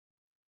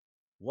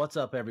What's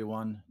up,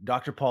 everyone?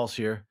 Dr. Pulse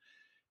here.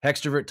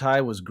 HEXtrovert Ty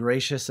was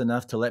gracious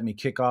enough to let me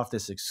kick off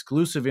this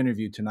exclusive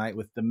interview tonight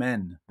with the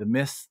men, the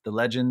myths, the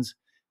legends,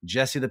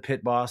 Jesse the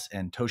Pit Boss,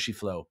 and Toshi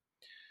Flow.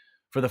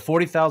 For the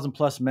 40,000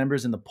 plus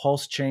members in the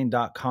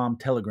PulseChain.com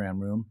Telegram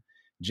room,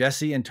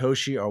 Jesse and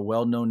Toshi are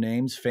well-known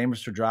names,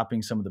 famous for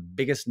dropping some of the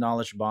biggest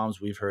knowledge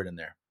bombs we've heard in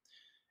there.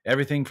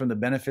 Everything from the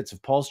benefits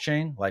of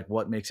PulseChain, like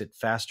what makes it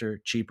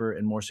faster, cheaper,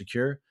 and more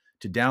secure,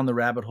 to down the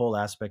rabbit hole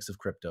aspects of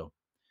crypto.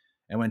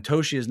 And when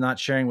Toshi is not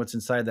sharing what's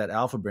inside that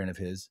alpha brain of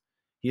his,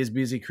 he is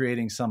busy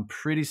creating some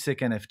pretty sick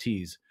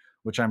NFTs,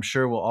 which I'm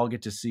sure we'll all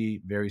get to see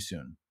very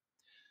soon.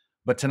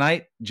 But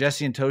tonight,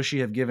 Jesse and Toshi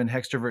have given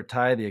HEXtrovert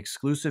Ty the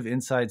exclusive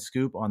inside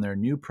scoop on their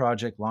new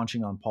project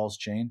launching on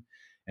PulseChain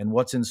and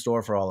what's in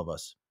store for all of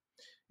us.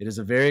 It is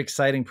a very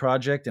exciting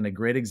project and a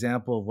great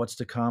example of what's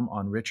to come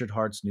on Richard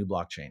Hart's new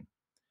blockchain.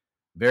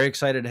 Very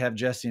excited to have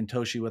Jesse and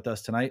Toshi with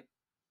us tonight.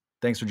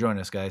 Thanks for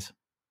joining us, guys.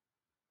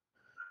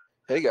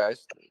 Hey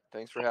guys,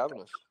 thanks for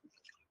having us.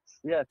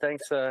 Yeah,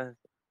 thanks for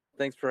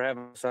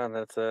having us on.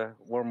 That's a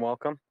warm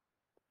welcome.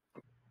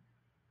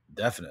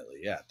 Definitely.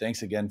 Yeah.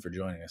 Thanks again for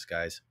joining us,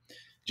 guys.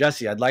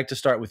 Jesse, I'd like to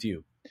start with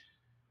you.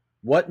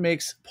 What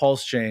makes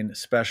PulseChain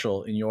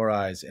special in your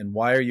eyes, and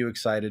why are you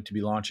excited to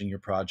be launching your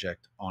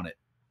project on it?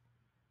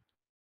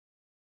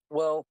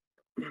 Well,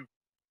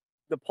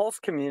 the Pulse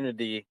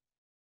community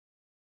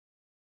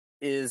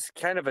is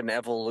kind of an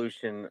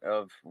evolution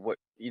of what,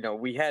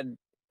 we have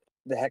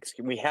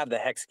the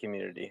Hex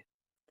community,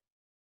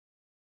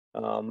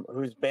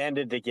 who's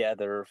banded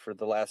together for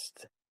the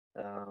last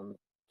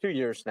 2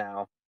 years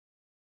now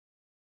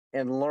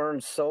and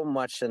learned so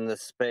much in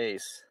this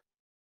space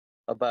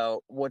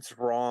about what's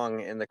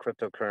wrong in the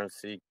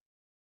cryptocurrency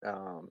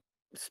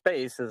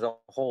space as a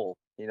whole.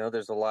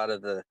 There's a lot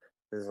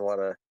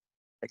of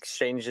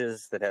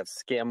exchanges that have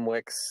scam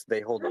wicks.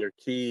 They hold your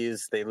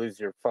keys, they lose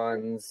your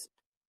funds.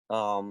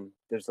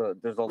 There's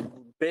a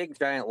big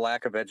giant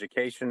lack of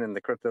education in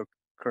the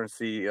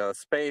cryptocurrency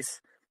space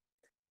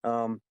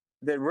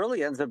that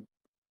really ends up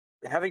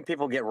having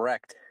people get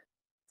wrecked.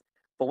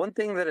 But one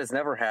thing that has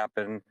never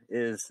happened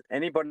is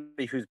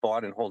anybody who's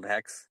bought and hold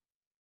Hex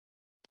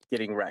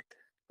getting wrecked.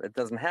 It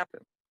doesn't happen.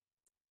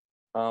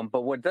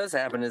 But what does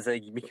happen is they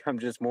become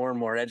just more and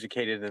more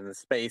educated in the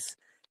space,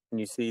 and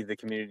you see the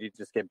community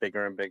just get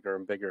bigger and bigger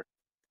and bigger.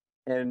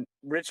 And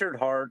Richard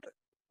Hart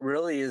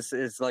really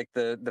is like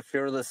the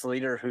fearless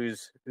leader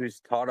who's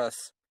taught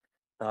us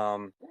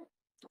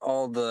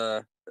all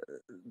the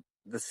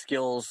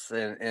skills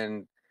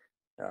and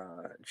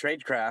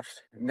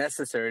tradecraft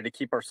necessary to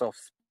keep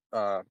ourselves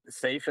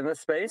safe in this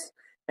space,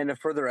 and to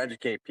further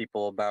educate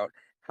people about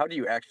how do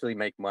you actually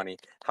make money?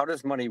 How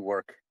does money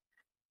work?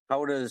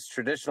 How does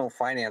traditional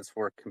finance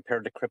work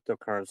compared to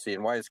cryptocurrency,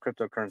 and why is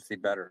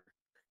cryptocurrency better?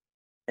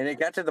 And it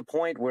got to the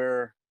point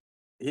where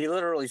he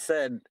literally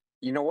said,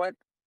 you know what?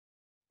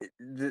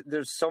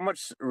 There's so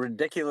much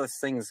ridiculous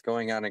things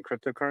going on in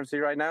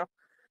cryptocurrency right now.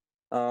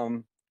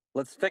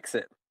 Let's fix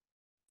it.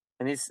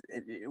 And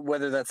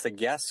whether that's the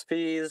gas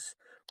fees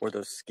or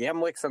those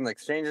scam wicks on the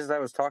exchanges I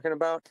was talking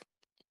about,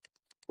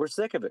 we're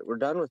sick of it. We're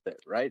done with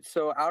it, right?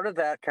 So out of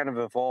that kind of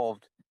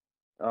evolved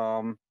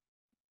the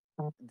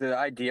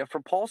idea for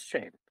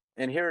PulseChain.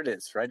 And here it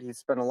is, right? He's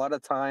spent a lot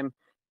of time.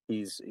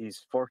 He's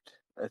forked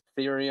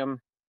Ethereum.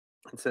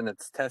 It's in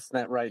its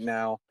testnet right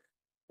now.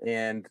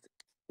 And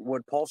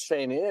what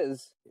PulseChain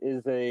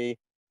is a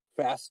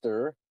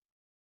faster,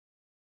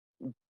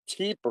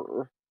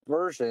 cheaper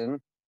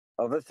version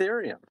of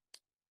Ethereum.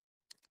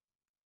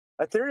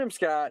 Ethereum's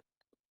got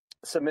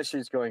some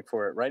issues going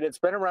for it, right? It's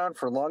been around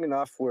for long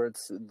enough where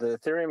the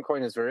Ethereum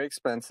coin is very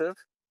expensive.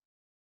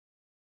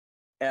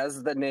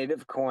 As the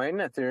native coin,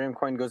 Ethereum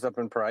coin goes up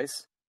in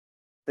price.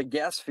 The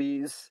gas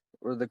fees,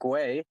 or the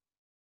GUI,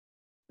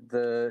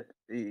 the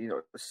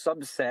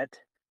subset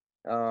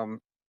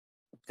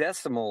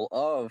decimal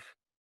of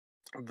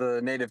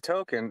the native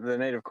token, the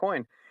native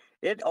coin,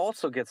 it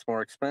also gets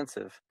more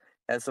expensive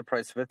as the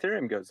price of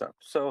Ethereum goes up.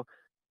 So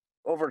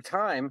over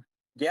time,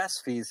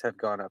 gas fees have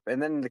gone up, and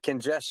then the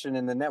congestion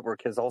in the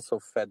network has also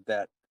fed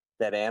that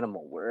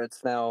animal, where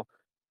it's now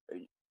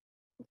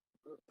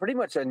pretty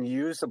much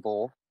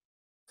unusable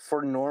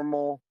for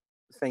normal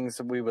things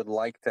that we would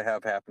like to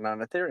have happen on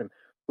Ethereum.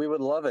 We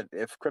would love it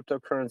if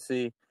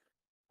cryptocurrency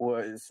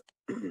was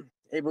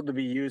able to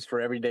be used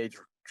for everyday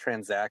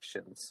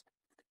transactions.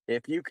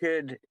 If you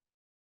could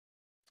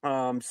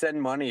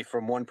send money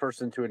from one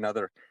person to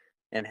another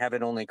and have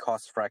it only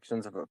cost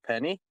fractions of a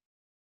penny.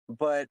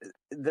 But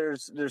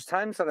there's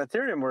times on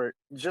Ethereum where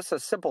just a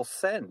simple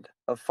send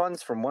of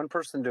funds from one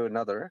person to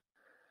another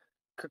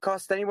could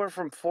cost anywhere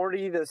from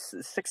 $40 to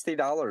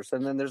 $60.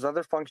 And then there's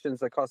other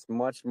functions that cost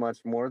much, much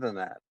more than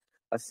that.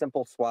 A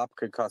simple swap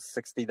could cost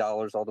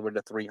 $60 all the way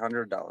to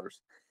 $300.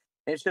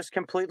 And it's just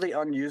completely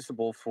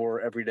unusable for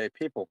everyday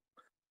people.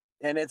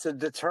 And it's a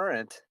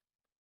deterrent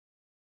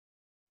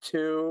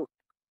to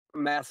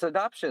mass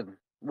adoption.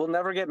 We'll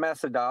never get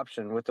mass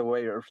adoption with the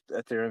way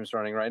Ethereum's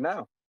running right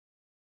now.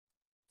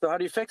 So how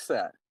do you fix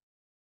that?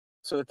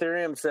 So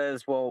Ethereum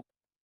says, well,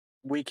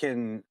 we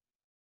can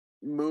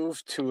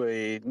move to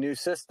a new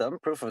system,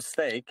 proof of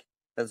stake,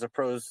 as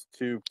opposed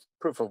to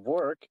proof of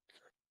work.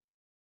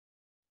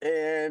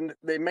 And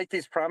they make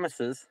these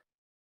promises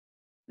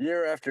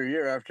year after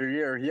year after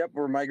year. Yep,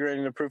 we're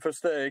migrating to proof of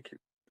stake.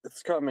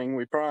 It's coming,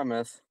 we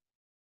promise.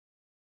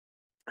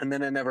 And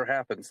then it never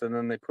happens. And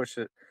then they push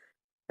it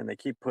and they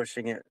keep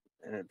pushing it,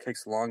 and it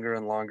takes longer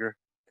and longer.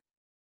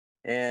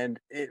 And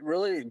it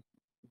really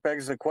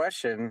begs the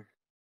question,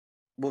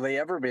 will they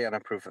ever be on a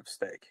proof of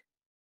stake?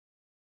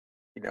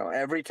 You know,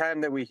 every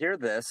time that we hear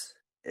this,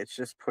 it's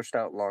just pushed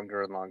out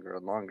longer and longer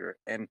and longer.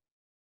 And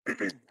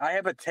I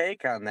have a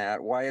take on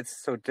that, why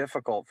it's so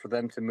difficult for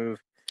them to move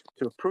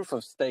to a proof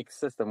of stake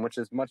system, which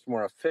is much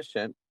more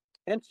efficient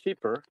and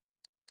cheaper.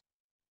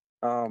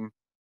 And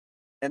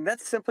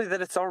that's simply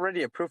that it's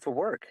already a proof of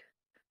work.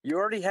 You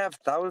already have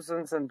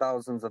thousands and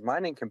thousands of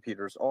mining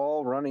computers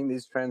all running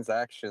these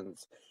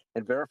transactions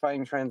and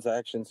verifying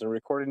transactions and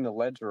recording the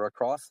ledger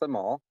across them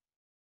all.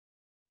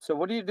 So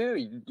what do?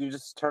 You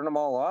just turn them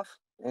all off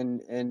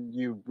and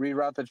you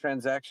reroute the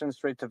transaction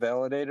straight to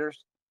validators.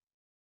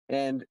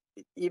 And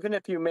even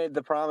if you made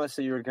the promise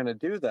that you were going to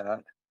do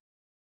that,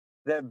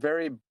 that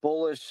very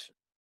bullish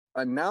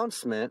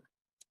announcement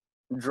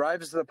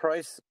drives the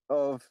price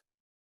of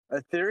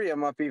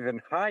Ethereum up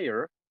even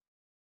higher.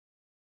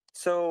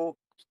 So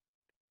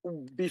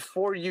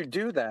before you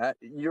do that,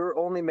 you're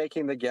only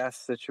making the gas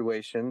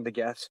situation, the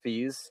gas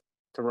fees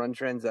to run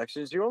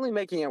transactions, you're only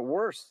making it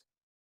worse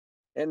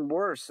and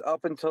worse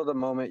up until the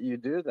moment you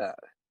do that.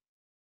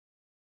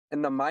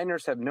 And the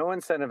miners have no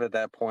incentive at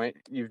that point.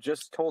 You've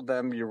just told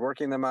them you're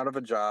working them out of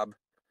a job.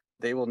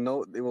 They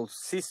will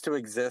cease to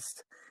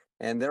exist,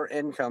 and their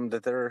income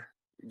that they're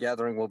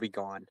gathering will be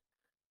gone.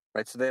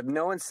 Right? So they have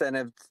no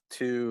incentive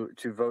to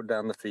vote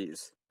down the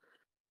fees.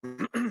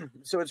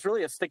 So it's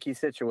really a sticky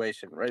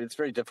situation, right? It's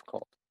very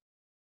difficult.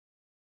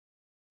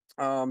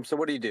 So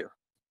what do?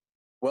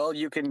 Well,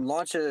 you can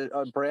launch a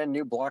brand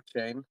new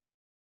blockchain,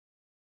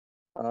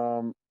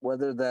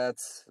 whether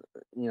that's,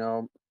 you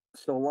know,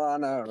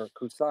 Solana or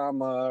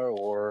Kusama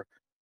or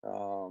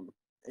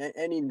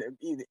any,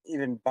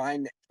 even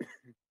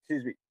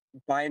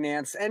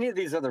Binance, any of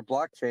these other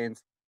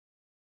blockchains,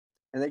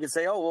 and they can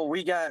say, oh, well,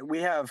 we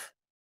have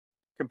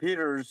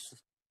computers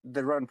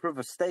that run proof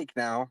of stake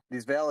now,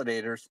 these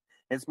validators.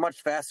 It's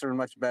much faster and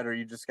much better.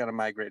 You just got to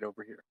migrate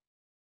over here.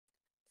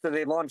 So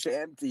they launch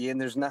empty and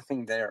there's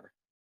nothing there.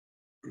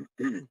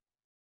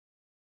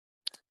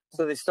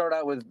 So they start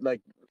out with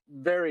like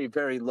very,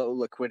 very low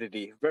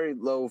liquidity, very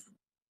low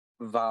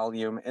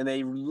volume, and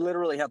they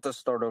literally have to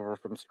start over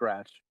from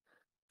scratch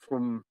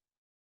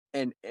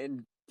and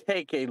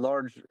take a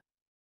large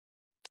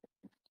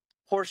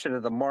portion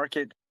of the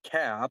market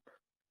cap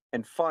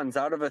and funds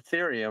out of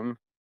Ethereum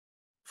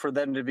for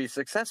them to be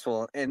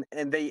successful. And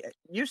they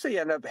usually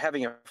end up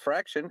having a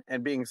fraction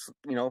and being,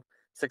 you know,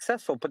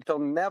 successful, but they'll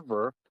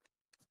never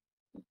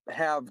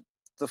have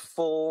the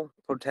full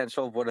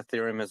potential of what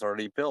Ethereum has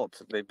already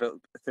built. They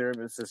built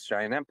Ethereum as this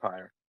giant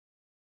empire.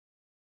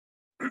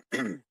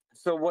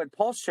 So what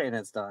PulseChain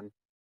has done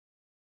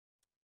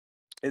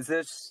is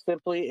this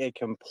simply a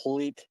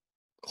complete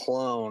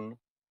clone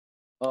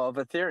of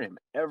Ethereum.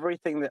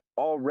 Everything that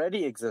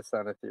already exists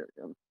on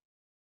Ethereum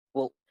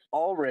will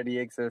already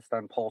exist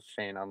on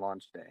PulseChain on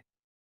launch day.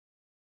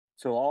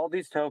 So all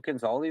these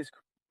tokens, all these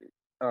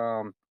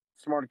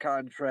smart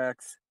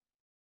contracts,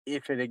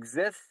 if it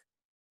exists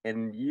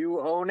and you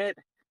own it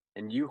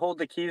and you hold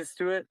the keys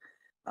to it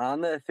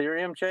on the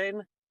Ethereum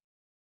chain,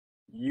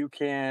 you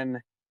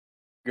can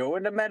go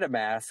into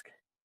MetaMask,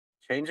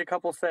 change a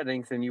couple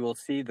settings, and you will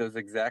see those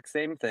exact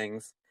same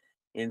things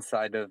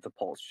inside of the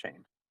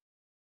PulseChain.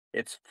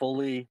 It's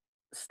fully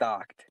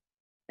stocked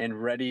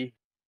and ready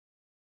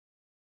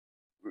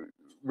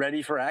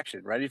for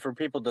action, ready for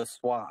people to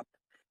swap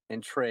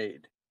and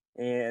trade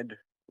and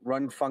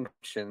run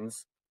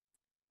functions.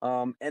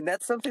 And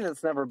that's something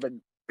that's never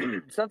been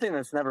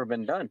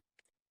done.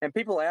 And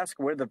people ask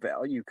where the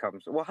value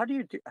comes. Well, how do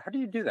you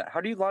do that?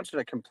 How do you launch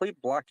a complete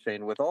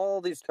blockchain with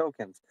all these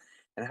tokens?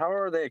 And how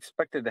are they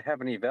expected to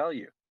have any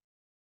value?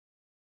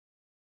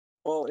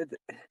 Well,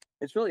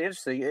 it's really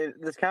interesting.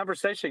 This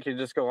conversation can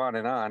just go on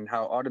and on,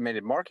 how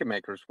automated market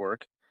makers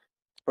work.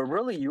 But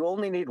really, you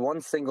only need one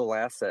single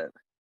asset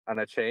on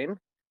a chain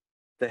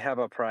to have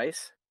a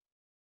price.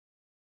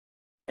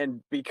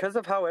 And because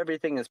of how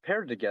everything is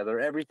paired together,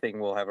 everything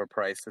will have a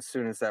price as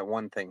soon as that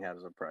one thing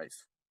has a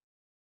price.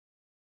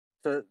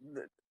 So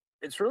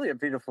it's really a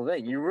beautiful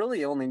thing. You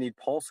really only need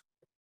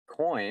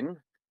PulseCoin,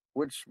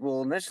 which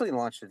will initially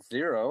launch at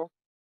 0,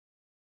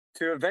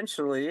 to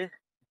eventually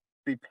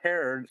be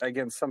paired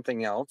against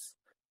something else.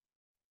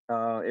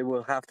 It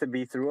will have to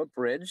be through a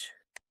bridge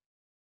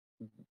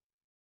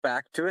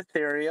back to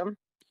Ethereum,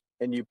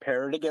 and you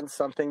pair it against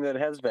something that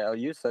has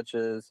value, such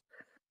as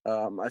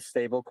a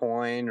stable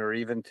coin or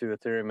even to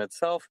Ethereum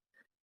itself.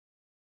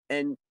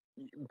 And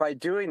by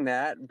doing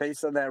that,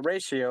 based on that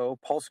ratio,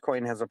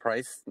 PulseCoin has a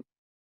price.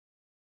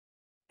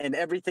 And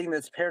everything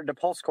that's paired to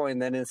PulseCoin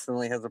then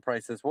instantly has a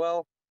price as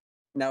well.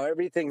 Now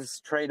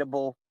everything's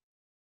tradable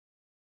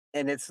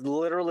and it's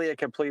literally a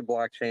complete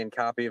blockchain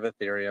copy of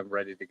Ethereum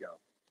ready to go.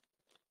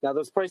 Now,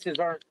 those prices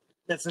aren't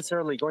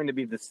necessarily going to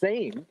be the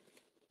same.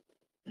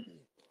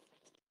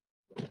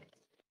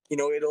 You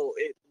know,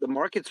 the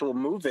markets will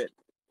move it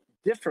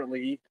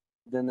differently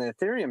than the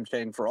Ethereum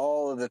chain for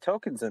all of the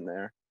tokens in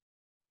there.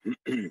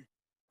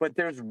 But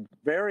there's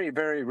very,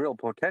 very real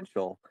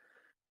potential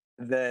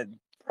that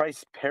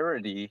price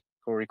parity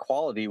or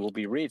equality will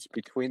be reached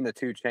between the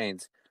two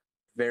chains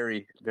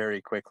very,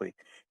 very quickly.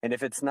 And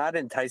if it's not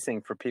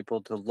enticing for people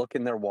to look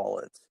in their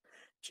wallets,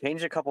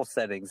 change a couple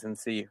settings and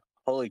see,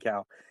 holy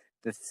cow,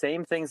 the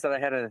same things that I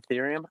had on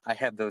Ethereum, I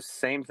have those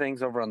same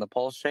things over on the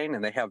Pulse chain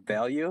and they have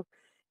value,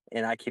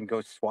 and I can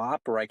go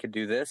swap, or I could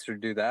do this or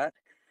do that.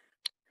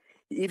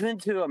 Even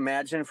to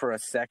imagine for a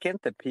second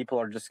that people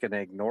are just going to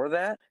ignore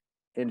that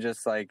and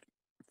just like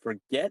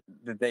forget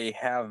that they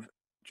have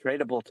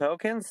tradable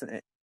tokens,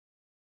 and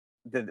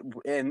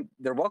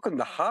they're welcome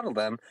to hodl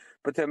them,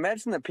 but to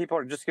imagine that people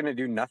are just going to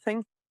do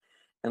nothing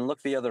and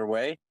look the other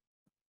way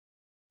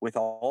with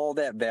all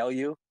that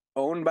value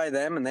owned by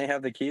them and they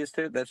have the keys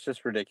to it, that's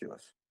just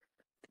ridiculous.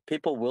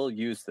 People will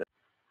use this.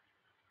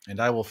 And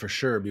I will for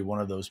sure be one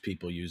of those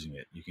people using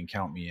it. You can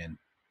count me in.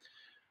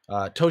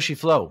 Toshi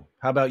Flow,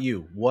 how about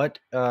you? What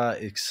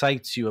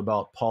excites you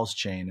about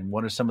PulseChain, and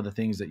what are some of the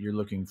things that you're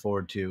looking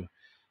forward to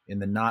in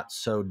the not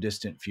so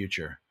distant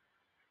future?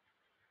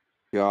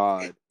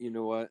 God, you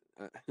know what?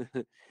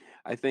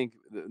 I think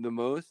the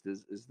most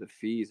is the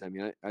fees. I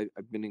mean,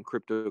 I've been in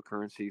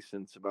cryptocurrency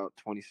since about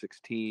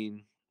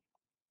 2016.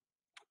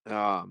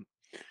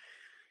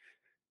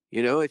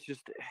 You know, it's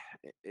just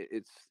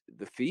it's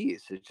the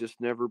fees. It's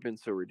just never been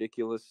so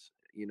ridiculous.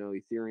 You know,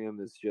 Ethereum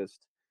is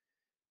just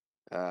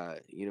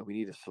you know, we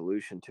need a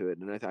solution to it.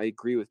 And I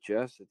agree with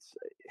Jess. It's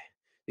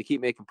they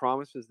keep making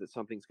promises that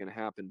something's going to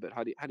happen, but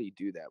how do you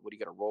do that? What, do you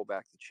got to roll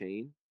back the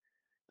chain?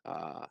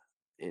 Uh,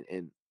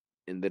 and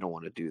and they don't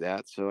want to do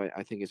that. So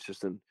I think it's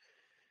just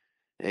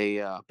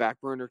a back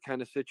burner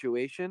kind of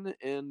situation.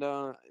 And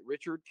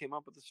Richard came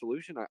up with a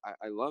solution.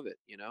 I love it,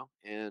 you know,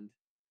 and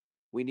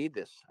we need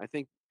this.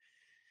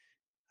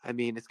 I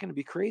mean, it's going to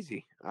be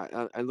crazy.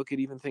 I look at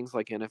even things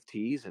like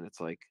NFTs, and it's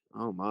like,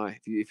 oh my!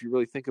 If you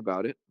really think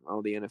about it,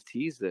 all the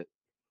NFTs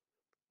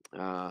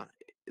uh,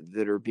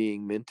 that are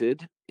being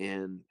minted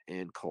and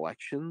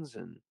collections,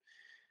 and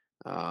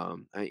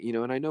you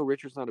know, and I know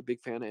Richard's not a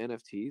big fan of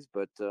NFTs,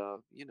 but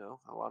you know,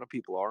 a lot of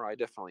people are. I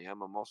definitely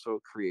am. I'm also a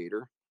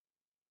creator.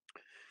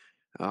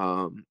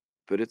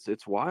 But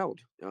it's wild.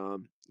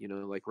 You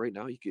know, like right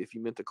now, if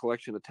you mint a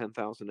collection of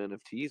 10,000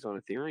 NFTs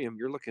on Ethereum,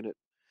 you're looking at,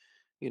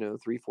 you know,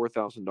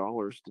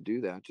 $3,000-4,000 to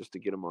do that, just to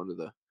get them onto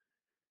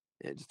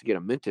just to get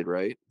them minted,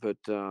 right? But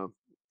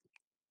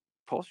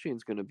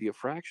PulseChain's going to be a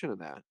fraction of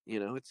that. You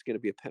know, it's going to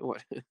be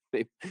what,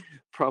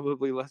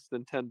 probably less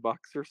than $10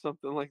 or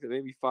something like that,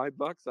 maybe $5.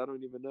 I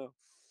don't even know.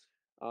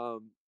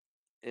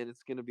 And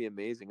it's going to be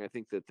amazing. I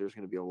think that there's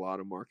going to be a lot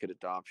of market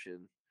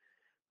adoption,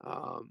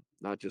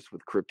 not just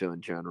with crypto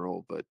in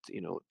general, but you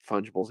know,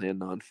 fungibles and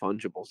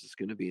non-fungibles is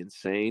going to be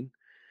insane.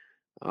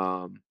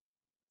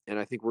 And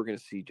I think we're going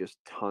to see just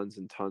tons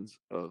and tons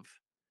of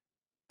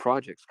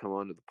projects come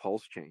onto the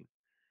Pulse chain.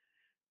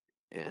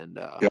 And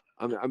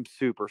I'm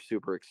super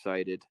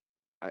excited.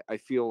 I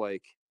feel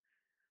like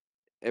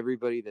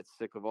everybody that's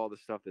sick of all the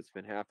stuff that's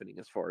been happening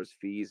as far as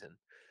fees,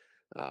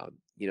 and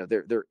you know,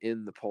 they're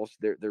in the Pulse.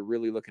 They're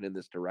really looking in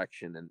this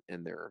direction,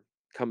 and they're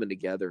coming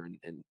together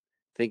and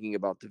thinking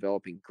about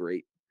developing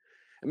great.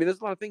 I mean, there's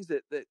a lot of things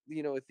that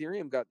you know,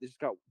 Ethereum got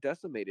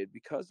decimated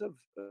because of.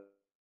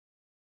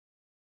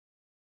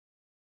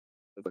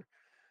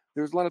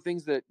 There's a lot of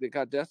things that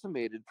got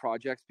decimated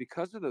projects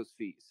because of those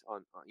fees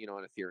on you know,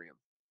 on Ethereum,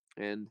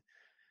 and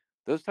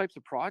those types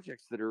of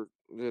projects that are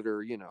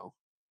you know,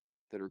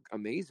 that are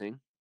amazing.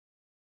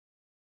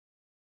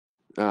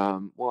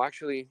 Well,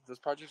 actually, those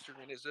projects are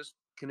going to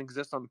can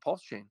exist on the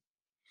Pulse chain.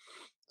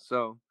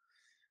 So,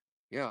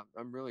 yeah,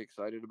 I'm really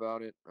excited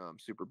about it. I'm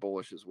super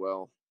bullish as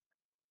well.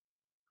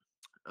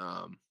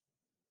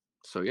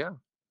 So yeah.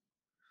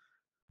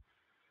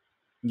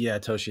 Yeah,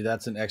 Toshi,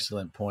 that's an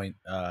excellent point.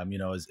 You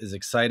know, as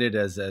excited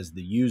as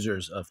the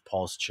users of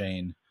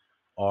PulseChain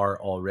are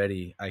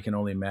already, I can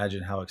only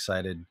imagine how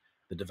excited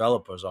the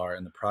developers are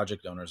and the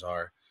project owners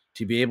are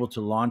to be able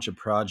to launch a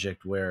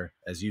project where,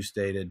 as you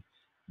stated,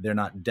 they're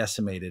not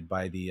decimated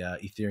by the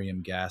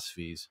Ethereum gas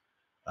fees.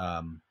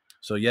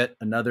 So, yet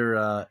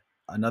another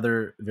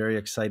very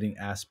exciting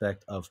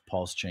aspect of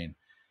PulseChain.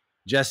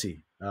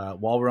 Jesse,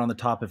 while we're on the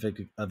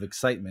topic of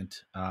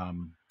excitement,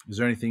 is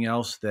there anything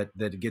else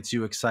that gets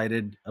you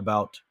excited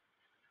about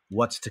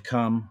what's to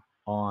come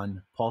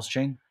on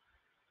PulseChain?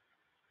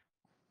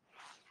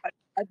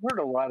 I've heard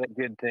a lot of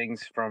good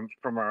things from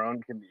our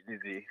own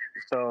community.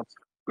 So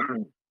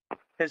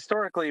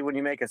historically, when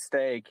you make a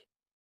stake,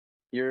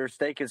 your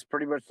stake is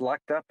pretty much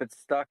locked up. It's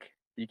stuck.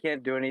 You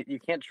can't do any. You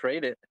can't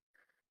trade it.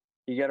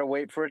 You got to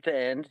wait for it to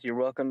end. You're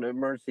welcome to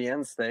merge the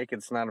end stake.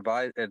 It's not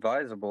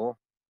advisable.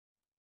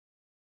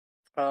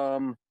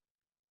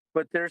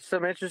 But there's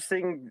some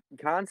interesting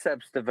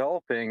concepts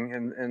developing,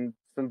 and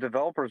some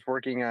developers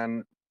working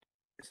on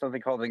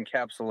something called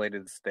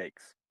encapsulated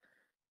stakes.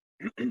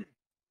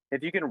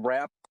 If you can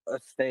wrap a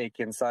stake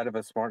inside of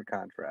a smart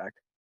contract,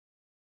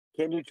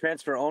 can you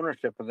transfer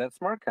ownership of that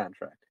smart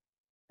contract?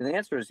 And the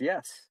answer is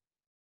yes.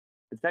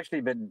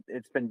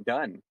 It's been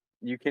done.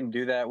 You can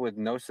do that with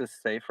Gnosis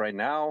Safe right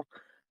now,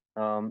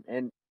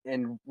 and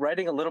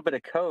writing a little bit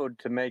of code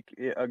to make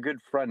a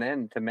good front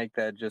end to make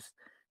that just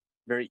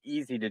very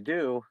easy to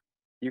do.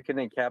 You can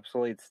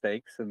encapsulate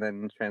stakes and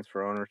then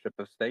transfer ownership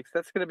of stakes.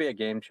 That's going to be a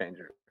game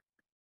changer.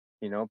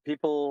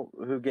 People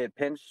who get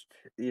pinched,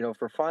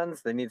 for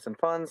funds, they need some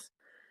funds,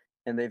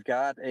 and they've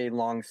got a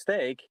long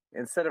stake.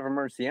 Instead of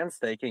emergency end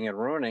staking and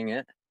ruining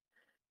it,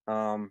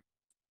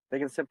 they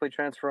can simply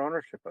transfer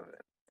ownership of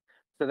it.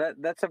 So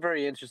that's a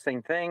very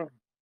interesting thing.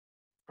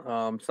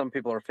 Some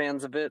people are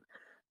fans of it,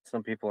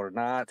 some people are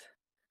not.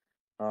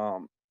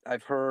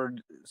 I've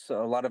heard a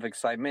lot of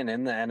excitement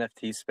in the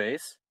NFT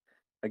space.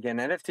 Again,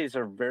 NFTs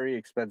are very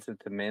expensive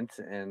to mint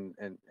and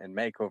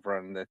make over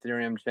on the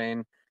Ethereum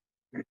chain.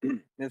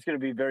 It's going to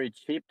be very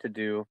cheap to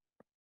do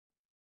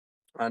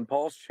on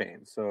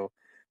PulseChain. So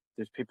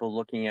there's people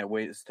looking at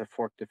ways to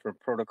fork different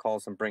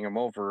protocols and bring them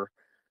over,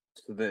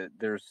 so that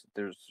there's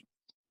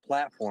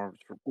platforms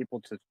for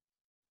people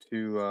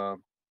to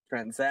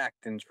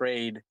transact and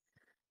trade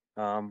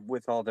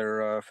with all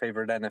their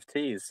favorite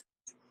NFTs.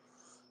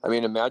 I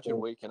mean, imagine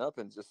waking up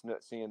and just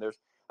seeing this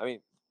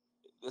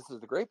is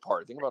the great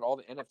part. Think about all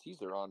the NFTs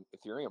that are on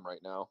Ethereum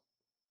right now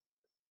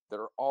that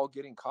are all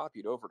getting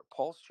copied over to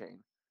PulseChain.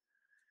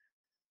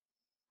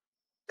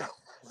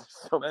 There's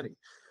so many.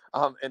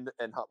 And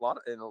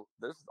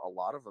there's a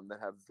lot of them that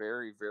have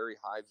very, very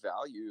high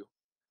value.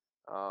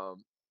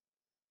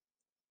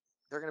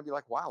 They're going to be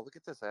like, wow, look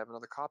at this. I have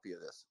another copy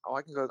of this. Oh,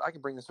 I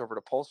can bring this over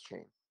to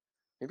PulseChain.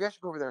 Maybe I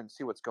should go over there and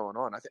see what's going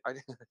on. I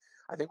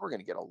think we're going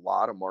to get a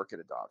lot of market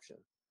adoption,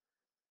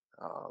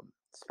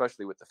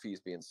 especially with the fees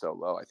being so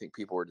low. I think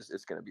people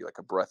it's going to be like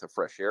a breath of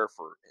fresh air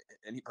for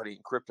anybody in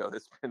crypto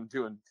that's been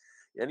doing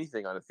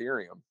anything on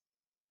Ethereum.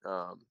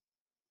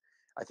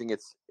 I think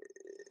it's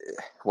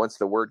once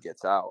the word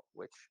gets out,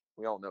 which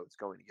we all know it's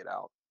going to get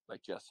out,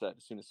 like Jess said,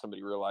 as soon as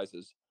somebody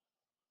realizes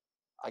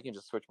I can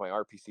just switch my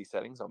RPC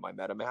settings on my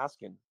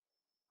MetaMask and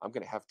I'm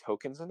going to have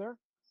tokens in there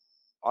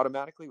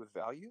automatically with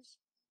values.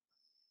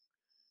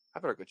 I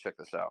better go check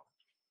this out.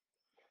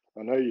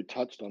 I know you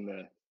touched on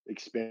the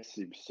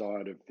expensive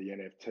side of the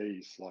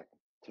NFTs, like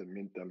to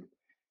mint them,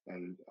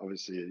 and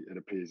obviously it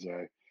appears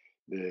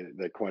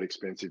they're quite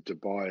expensive to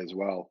buy as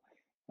well.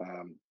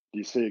 Do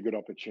you see a good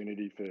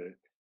opportunity for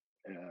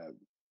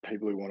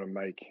people who want to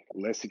make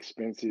less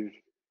expensive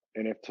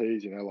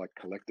NFTs, like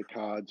collector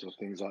cards or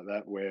things like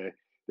that, where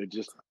they're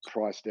just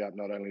priced out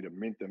not only to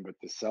mint them but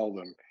to sell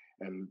them,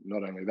 and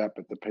not only that,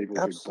 but the people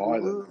who buy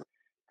them,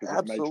 because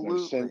it makes no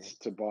sense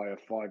to buy a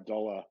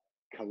 $5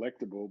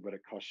 collectible but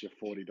it costs you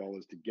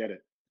 $40 to get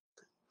it.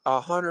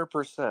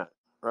 100%,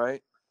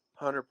 right?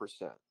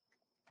 100%.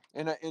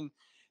 And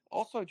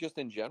also just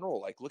in general,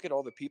 like look at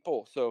all the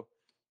people. So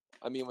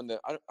I mean,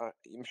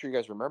 I'm sure you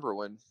guys remember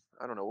when,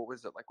 I don't know, what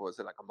was it like? Was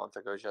it like a month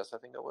ago, Jess? I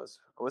think it was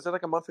it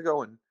like a month ago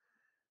when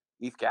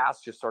ETH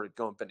gas just started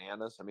going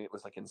bananas? I mean, it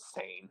was like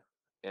insane.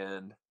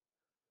 And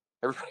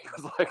everybody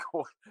was like,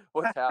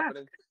 what's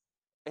happening?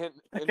 And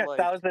like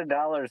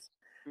 $1,000.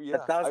 Yeah,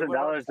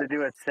 $1,000 to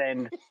do a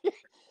send.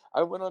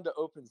 I went on to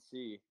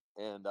OpenSea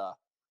and,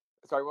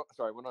 sorry,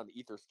 I went on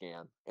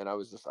Etherscan and I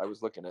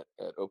was looking at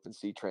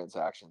OpenSea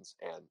transactions,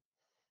 and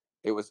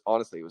it was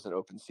an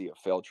OpenSea of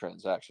failed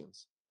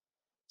transactions.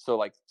 So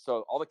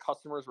all the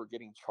customers were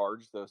getting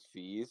charged those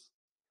fees,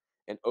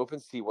 and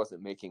OpenSea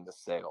wasn't making the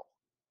sale.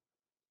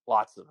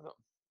 Lots of them.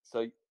 So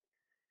it's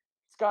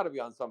got to be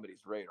on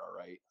somebody's radar,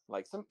 right?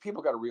 Like some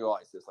people got to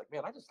realize this. Like,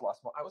 man, I just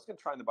lost I was going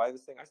to try to buy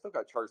this thing. I still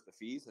got charged the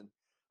fees, and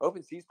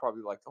OpenSea's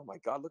probably like, oh my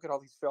God, look at all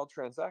these failed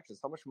transactions.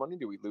 How much money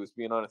do we lose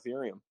being on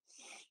Ethereum?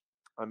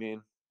 I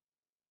mean,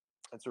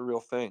 it's a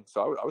real thing.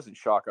 So I was in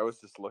shock. I was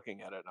just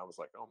looking at it and I was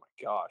like, oh my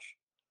gosh.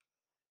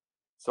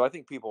 So I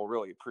think people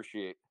really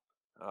appreciate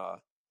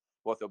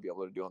what they'll be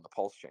able to do on the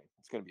Pulse chain.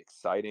 It's going to be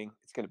exciting.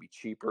 It's going to be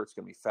cheaper. It's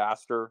going to be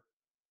faster.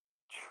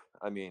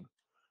 I mean,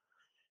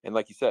 and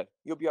like you said,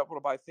 you'll be able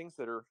to buy things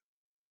that are,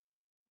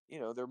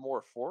 they're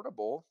more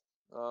affordable,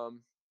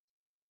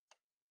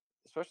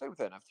 especially with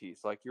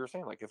NFTs. Like you were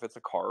saying, like if it's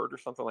a card or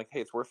something, like, hey,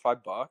 it's worth $5,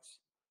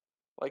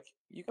 like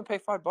you can pay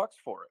 $5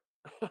 for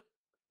it.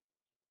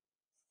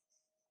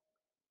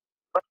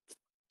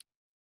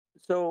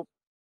 So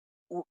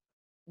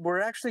we're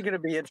actually going to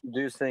be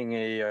introducing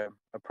a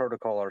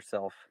protocol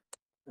ourselves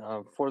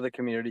for the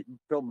community,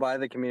 built by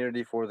the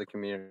community for the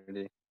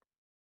community.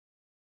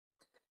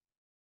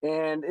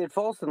 And it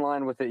falls in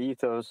line with the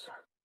ethos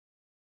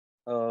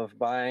of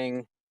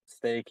buying,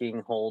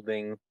 staking,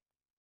 holding.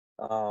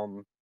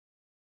 One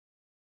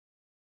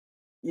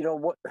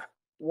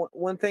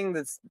thing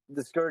that's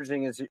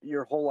discouraging is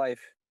your whole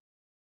life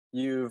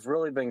you've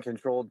really been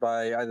controlled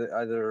by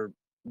either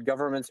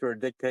governments who are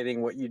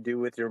dictating what you do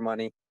with your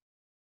money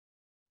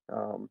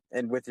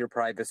and with your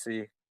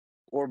privacy,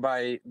 or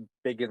by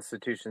big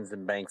institutions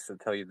and banks that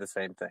tell you the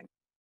same thing.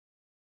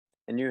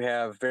 and you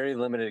have very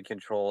limited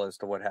control as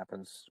to what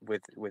happens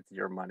with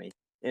your money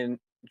in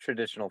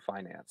traditional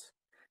finance.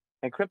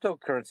 And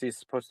cryptocurrency is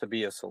supposed to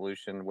be a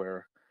solution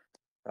where,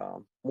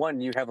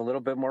 one, you have a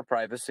little bit more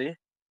privacy,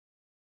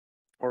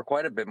 or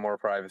quite a bit more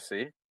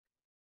privacy,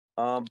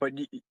 but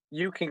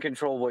you can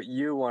control what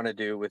you want to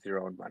do with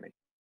your own money.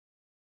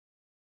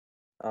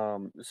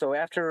 So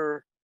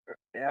after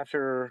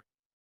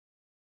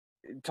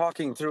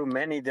talking through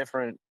many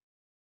different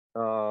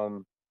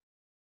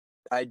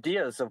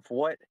ideas of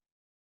what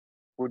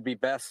would be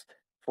best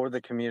for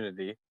the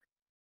community,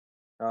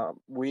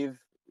 we've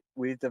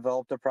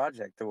developed a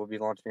project that we'll be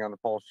launching on the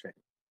PulseChain.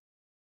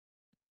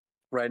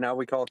 Right now,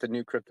 we call it the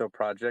New Crypto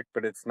Project,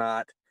 but it's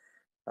not.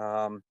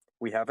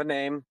 We have a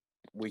name.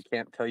 We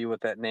can't tell you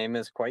what that name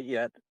is quite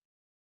yet.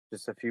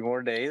 Just a few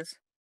more days,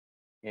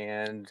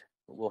 and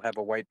we'll have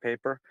a white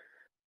paper.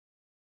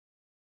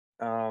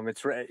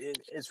 It's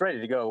ready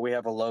to go. We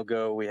have a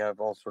logo. We have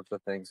all sorts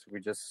of things. We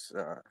just,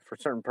 for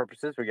certain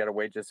purposes, we got to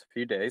wait just a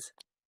few days.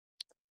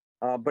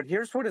 But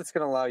here's what it's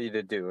going to allow you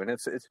to do, and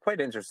it's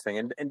quite interesting.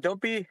 And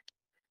don't be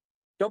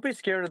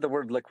scared of the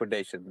word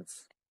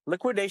liquidations.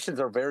 Liquidations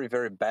are very,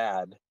 very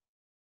bad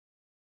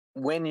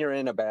when you're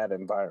in a bad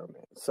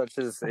environment, such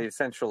as a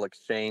central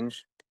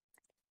exchange,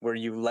 where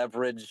you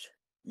leverage,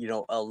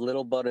 a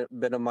little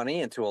bit of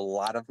money into a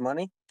lot of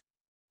money.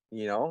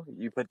 You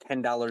put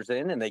 $10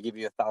 in and they give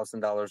you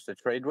 $1,000 to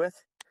trade with.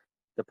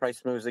 The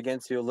price moves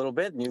against you a little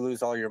bit and you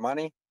lose all your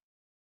money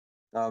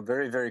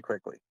very, very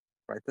quickly,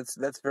 right?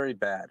 That's very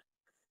bad.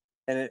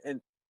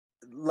 And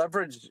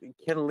leverage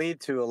can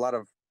lead to a lot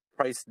of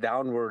price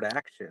downward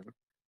action,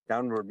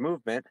 downward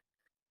movement.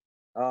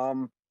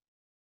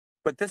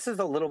 But this is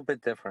a little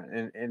bit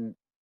different. And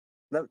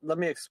let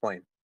me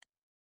explain.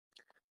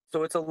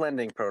 So it's a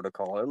lending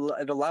protocol.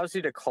 It allows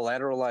you to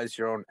collateralize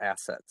your own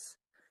assets.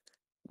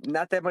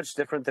 Not that much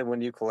different than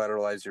when you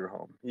collateralize your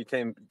home. You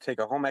take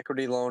a home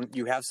equity loan.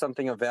 You have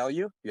something of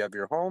value. You have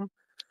your home.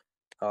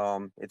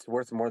 It's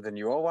worth more than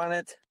you owe on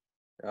it.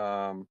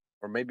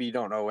 Or maybe you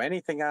don't owe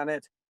anything on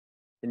it.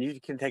 And you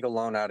can take a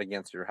loan out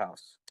against your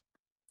house.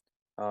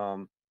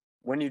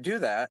 When you do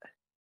that,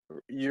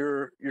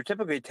 you're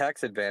typically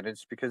tax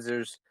advantaged because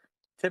there's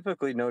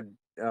typically no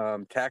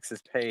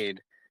taxes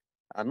paid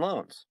on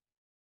loans.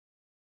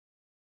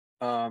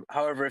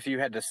 However, if you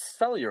had to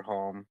sell your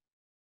home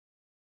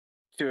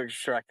to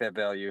extract that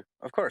value,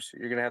 of course,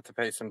 you're going to have to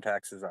pay some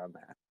taxes on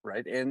that,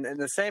 right? And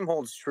the same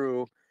holds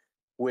true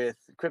with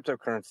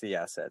cryptocurrency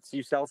assets.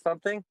 You sell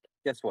something,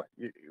 guess what?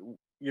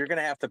 You're going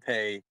to have to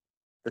pay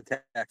the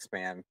tax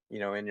man,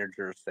 in your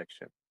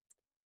jurisdiction.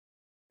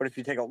 But if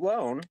you take a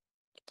loan,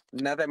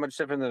 not that much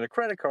different than a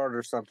credit card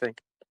or something,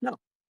 no,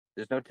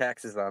 there's no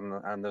taxes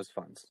on those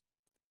funds.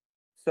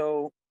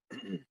 So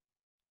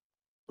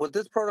what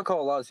this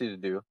protocol allows you to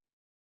do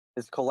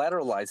is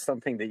collateralize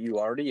something that you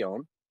already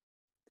own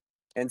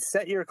and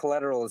set your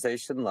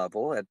collateralization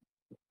level at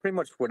pretty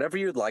much whatever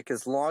you'd like,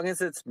 as long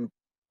as it's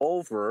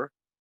over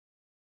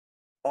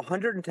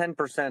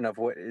 110% of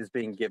what is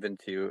being given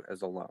to you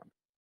as a loan.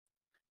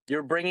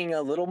 You're bringing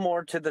a little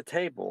more to the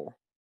table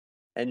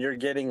and you're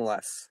getting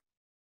less.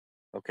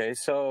 Okay,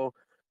 so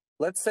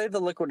let's say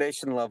the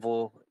liquidation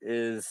level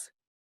is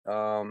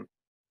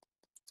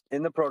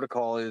in the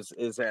protocol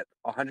is at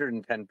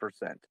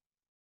 110%.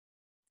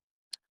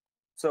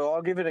 So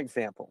I'll give an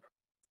example.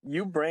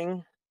 You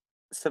bring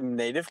some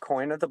native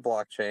coin of the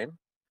blockchain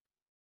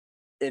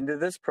into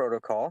this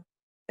protocol,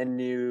 and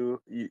you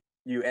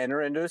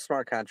enter into a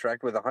smart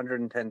contract with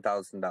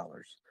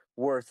 $110,000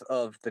 worth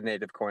of the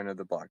native coin of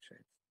the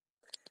blockchain.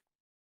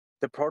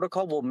 The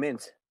protocol will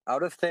mint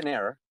out of thin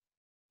air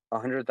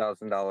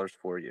 $100,000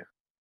 for you.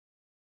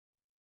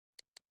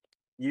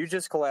 You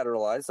just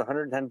collateralized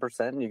 110%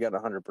 and you got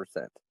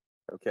 100%.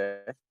 Okay.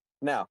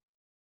 Now,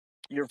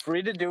 you're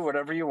free to do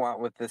whatever you want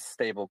with this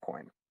stable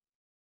coin.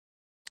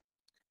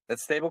 That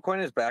stable coin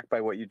is backed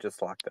by what you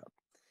just locked up.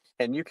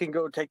 And you can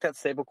go take that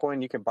stable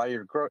coin, you can buy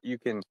your you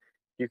can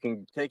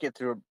take it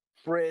through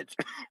a bridge,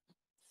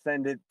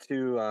 send it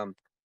to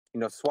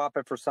swap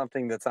it for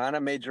something that's on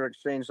a major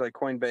exchange like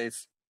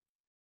Coinbase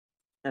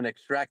and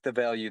extract the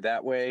value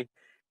that way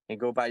and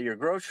go buy your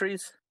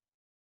groceries.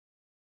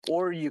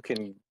 Or you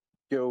can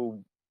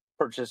go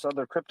purchase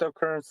other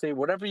cryptocurrency,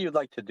 whatever you'd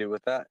like to do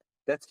with that,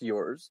 that's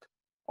yours.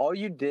 All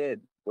you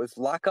did was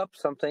lock up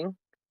something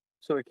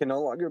so it can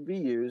no longer be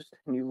used,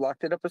 and you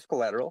locked it up as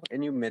collateral,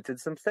 and you minted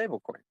some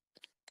stablecoin.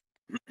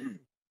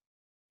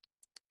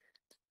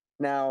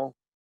 Now,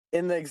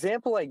 in the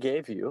example I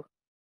gave you,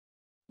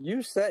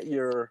 you set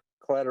your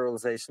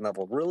collateralization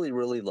level really,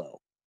 really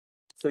low.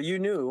 So you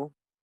knew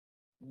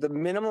the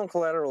minimum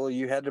collateral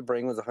you had to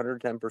bring was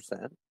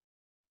 110%.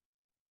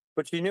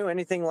 But you knew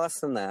anything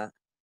less than that,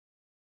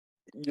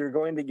 you're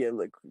going to get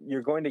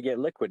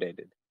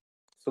liquidated.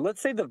 So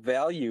let's say the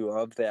value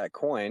of that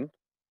coin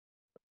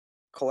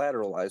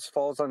collateralized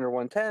falls under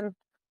 110.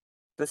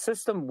 The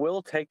system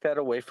will take that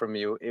away from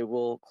you. It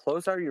will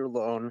close out your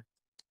loan,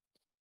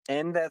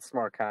 end that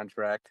smart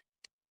contract.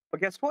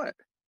 But guess what?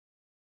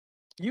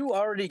 You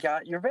already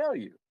got your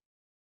value.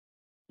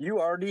 you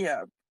already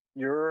have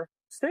your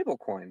stable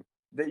coin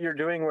that you're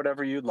doing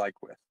whatever you'd like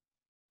with,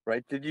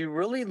 right? Did you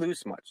really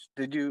lose much?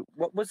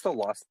 What was the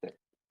loss there?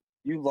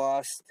 You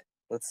lost,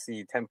 let's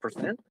see,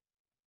 10%,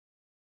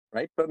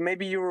 right? But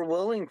maybe you were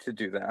willing to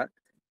do that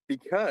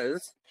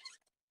because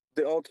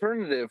the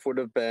alternative would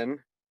have been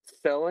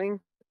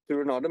selling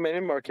through an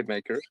automated market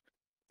maker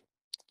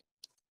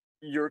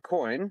your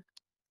coin,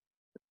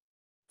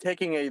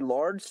 taking a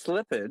large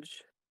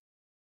slippage,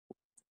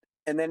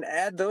 and then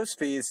add those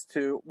fees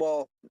to,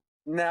 well,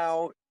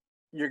 now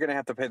you're going to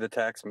have to pay the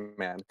tax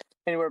man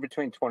anywhere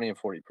between 20 and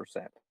 40%.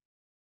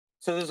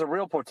 So there's a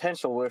real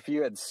potential where if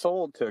you had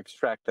sold to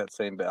extract that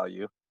same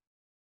value,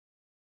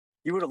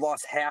 you would have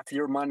lost half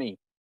your money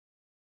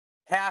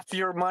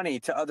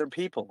to other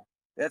people.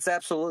 That's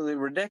absolutely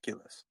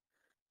ridiculous.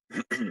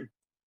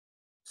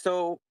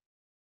 So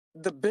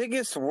the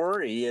biggest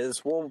worry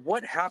is, well,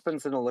 what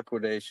happens in a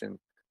liquidation?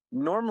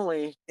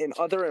 Normally, in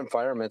other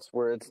environments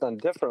where it's done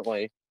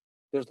differently,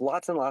 there's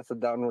lots and lots of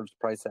downwards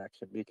price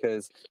action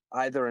because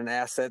either an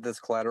asset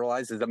that's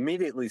collateralized is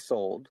immediately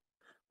sold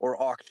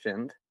or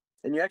auctioned.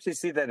 And you actually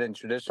see that in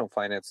traditional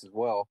finance as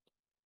well.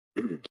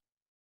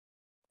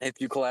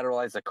 If you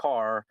collateralize a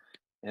car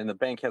and the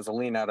bank has a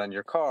lien out on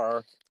your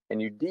car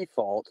and you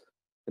default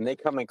and they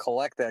come and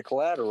collect that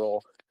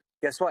collateral,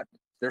 guess what?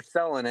 They're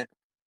selling it.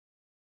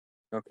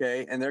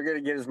 Okay, and they're going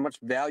to get as much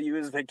value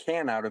as they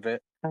can out of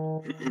it.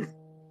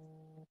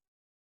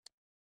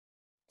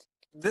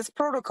 This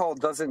protocol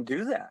doesn't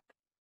do that.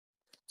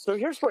 So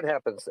here's what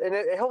happens, and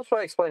it helps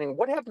by explaining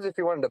what happens if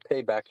you wanted to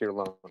pay back your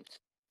loan.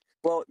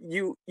 Well,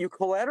 you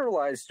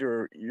collateralized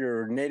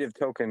your native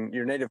token,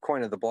 your native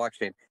coin of the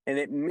blockchain, and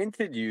it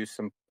minted you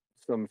some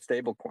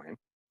stable coin.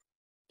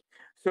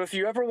 So if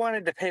you ever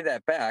wanted to pay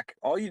that back,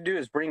 all you do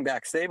is bring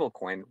back stable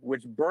coin,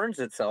 which burns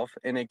itself,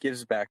 and it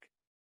gives back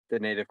the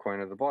native coin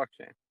of the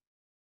blockchain.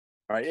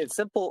 All right, it's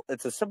simple.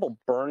 It's a simple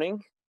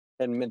burning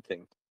and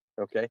minting.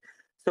 Okay,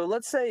 so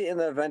let's say in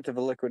the event of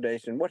a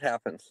liquidation, what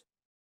happens?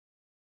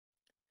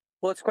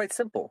 Well, it's quite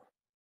simple.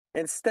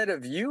 Instead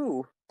of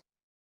you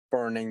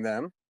burning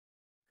them,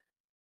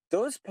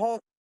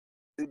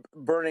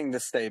 burning the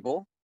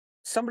stable,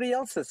 somebody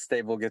else's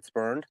stable gets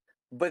burned,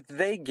 but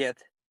they get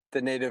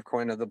the native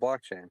coin of the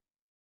blockchain.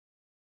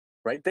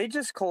 Right? They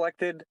just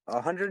collected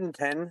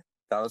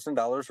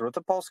 $110,000 worth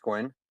of Pulse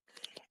coin,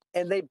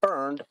 and they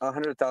burned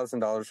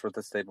 $100,000 worth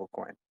of stable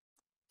coin.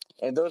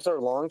 And those are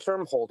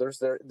long-term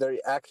holders. They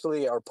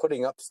actually are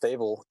putting up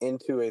stable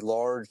into a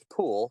large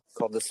pool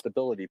called the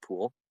stability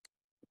pool.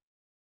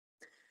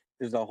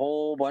 There's a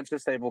whole bunch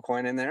of stable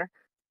coin in there.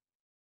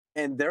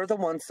 And they're the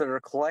ones that are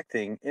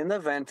collecting in the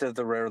event of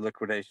the rare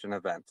liquidation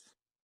events.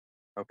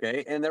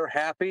 Okay? And they're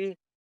happy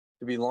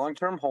to be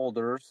long-term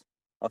holders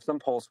of some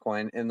Pulse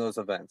coin in those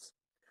events.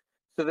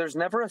 So there's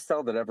never a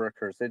sell that ever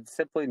occurs. It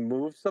simply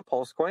moves the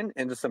Pulse coin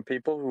into some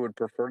people who would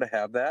prefer to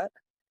have that.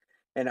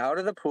 And out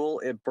of the pool,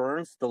 it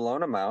burns the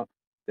loan amount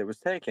that was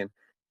taken.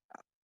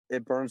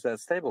 It burns that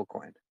stable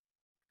coin.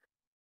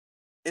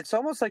 It's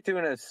almost like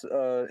doing an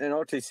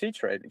OTC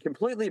trade,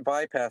 completely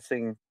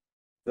bypassing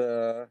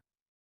the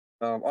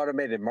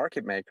automated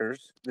market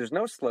makers. There's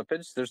no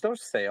slippage. There's no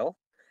sale.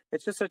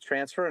 It's just a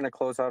transfer and a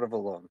closeout of a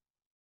loan.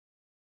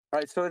 All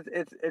right, so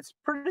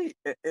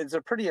it's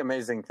a pretty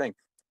amazing thing.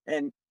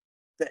 And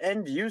the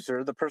end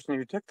user, the person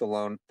who took the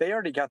loan, they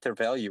already got their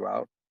value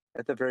out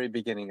at the very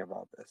beginning of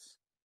all this.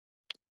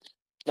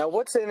 Now,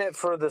 what's in it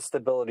for the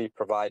stability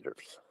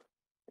providers?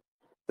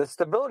 The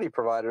stability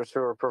providers who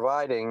are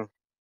providing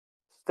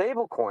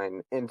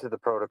stablecoin into the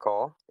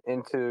protocol,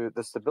 into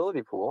the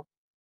stability pool,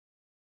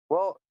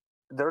 well,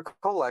 they're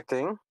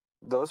collecting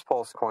those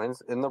Pulse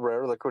coins in the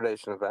rare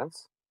liquidation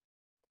events,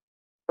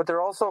 but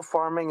they're also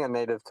farming a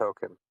native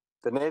token,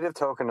 the native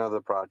token of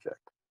the project.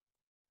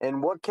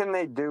 And what can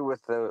they do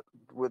with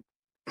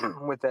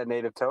that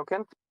native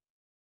token?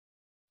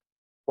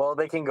 Well,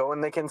 they can go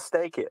and they can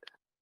stake it.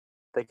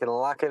 They can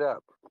lock it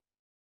up.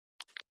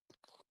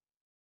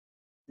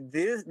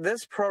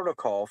 This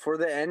protocol for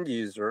the end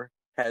user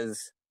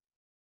has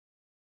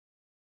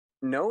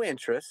no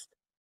interest,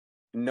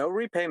 no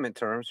repayment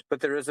terms,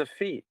 but there is a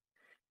fee.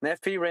 And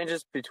that fee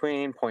ranges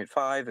between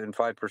 0.5 and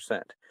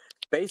 5%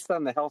 based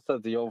on the health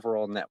of the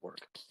overall network.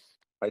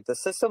 Right? The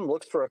system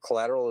looks for a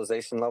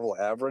collateralization level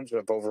average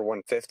of over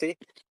 150.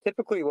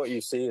 Typically what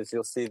you see is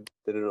you'll see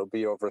that it'll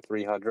be over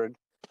 300.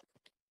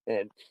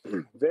 And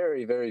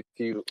very, very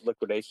few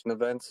liquidation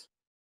events.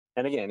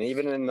 And again,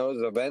 even in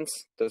those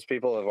events, those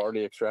people have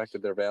already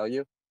extracted their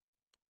value.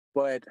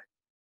 But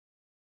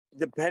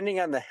depending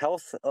on the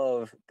health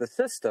of the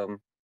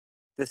system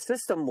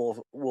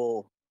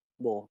will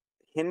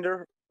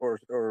hinder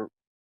or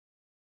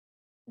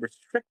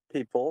restrict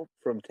people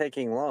from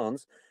taking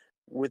loans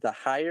with a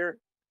higher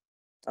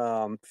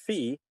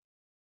fee,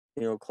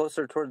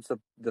 closer towards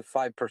the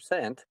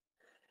 5%.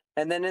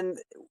 And then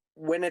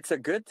when it's a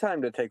good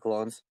time to take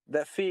loans,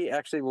 that fee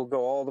actually will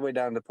go all the way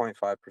down to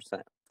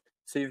 0.5%.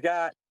 So you've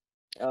got,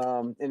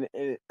 and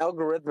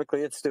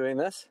algorithmically it's doing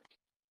this.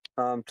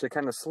 to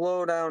kind of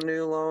slow down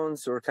new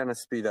loans or kind of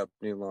speed up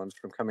new loans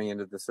from coming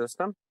into the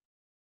system.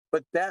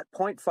 But that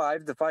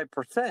 0.5 to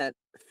 5%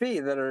 fee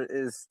that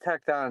is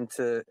tacked on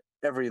to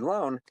every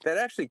loan, that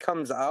actually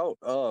comes out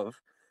of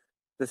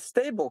the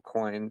stable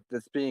coin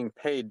that's being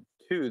paid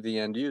to the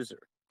end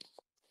user.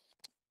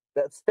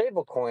 That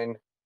stable coin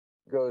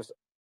goes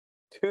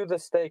to the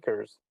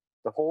stakers,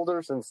 the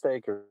holders and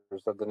stakers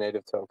of the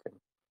native token.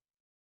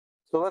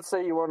 So let's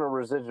say you want a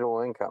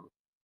residual income,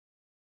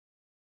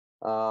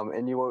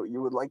 and you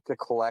would like to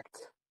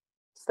collect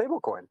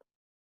stablecoin.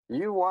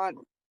 You want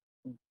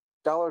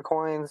dollar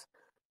coins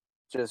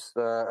just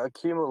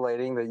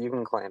accumulating that you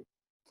can claim.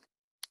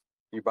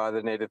 You buy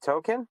the native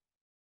token,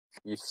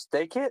 you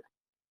stake it,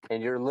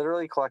 and you're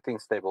literally collecting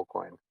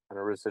stablecoin on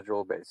a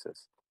residual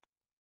basis.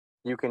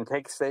 You can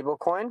take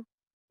stablecoin,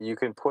 you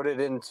can put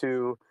it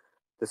into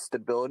the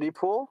stability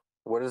pool.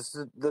 What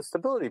does the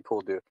stability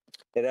pool do?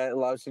 It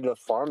allows you to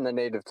farm the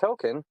native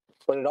token,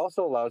 but it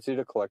also allows you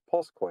to collect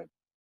PulseCoin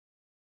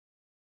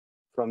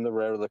from the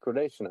rare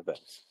liquidation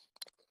events.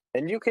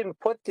 And you can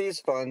put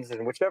these funds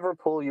in whichever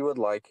pool you would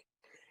like.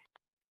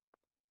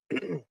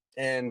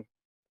 And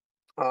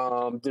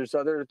there's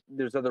other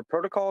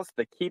protocols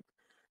that keep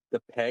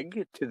the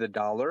peg to the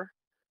dollar.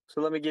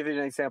 So let me give you an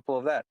example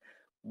of that.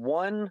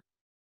 One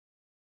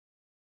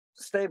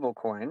stable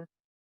coin,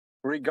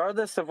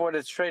 regardless of what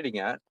it's trading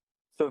at,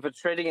 so if it's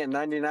trading at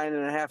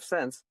 99.5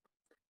 cents,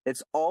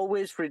 it's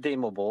always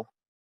redeemable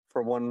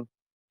for $1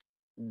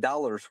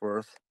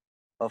 worth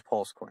of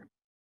PulseCoin.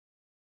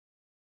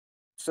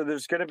 So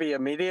there's going to be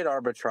immediate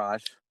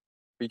arbitrage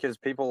because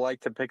people like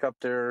to pick up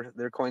their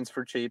coins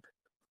for cheap,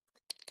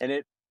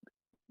 and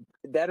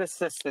that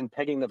assists in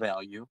pegging the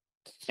value,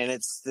 and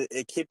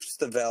it keeps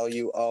the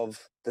value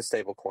of the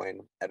stable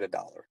coin at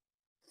 $1.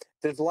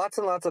 There's lots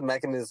and lots of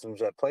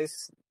mechanisms at play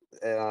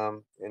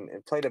to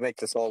make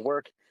this all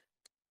work.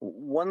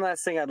 One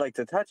last thing I'd like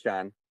to touch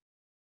on: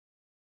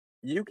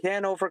 you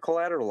can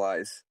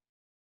over-collateralize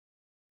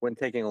when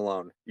taking a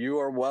loan. You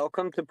are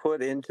welcome to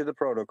put into the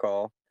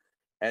protocol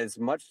as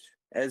much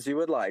as you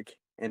would like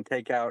and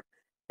take out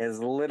as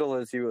little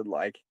as you would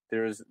like.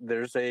 There's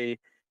a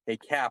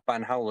cap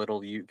on how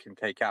little you can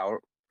take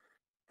out.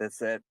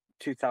 That's at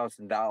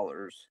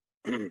 $2,000.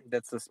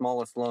 That's the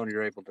smallest loan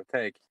you're able to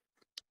take.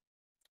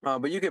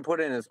 But you can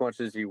put in as much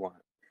as you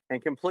want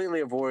and completely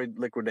avoid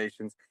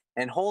liquidations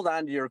and hold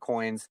on to your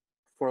coins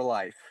for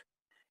life.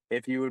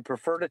 If you would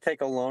prefer to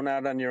take a loan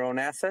out on your own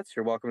assets,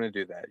 you're welcome to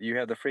do that. You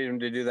have the freedom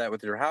to do that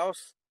with your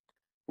house,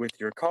 with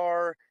your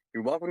car.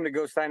 You're welcome to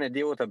go sign a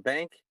deal with a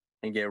bank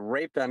and get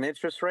raped on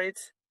interest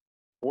rates,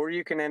 or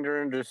you can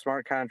enter into a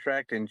smart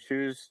contract and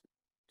choose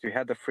to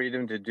have the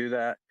freedom to do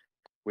that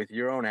with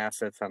your own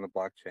assets on the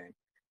blockchain.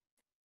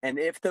 And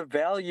if the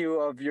value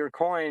of your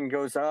coin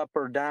goes up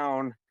or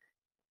down,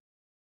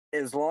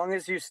 as long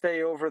as you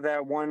stay over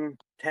that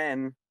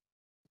 110%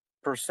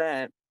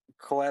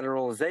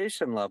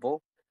 collateralization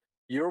level,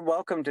 you're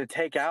welcome to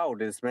take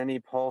out as many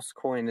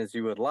PulseCoin as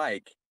you would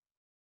like,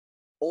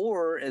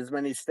 or as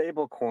many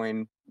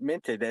stablecoin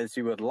minted as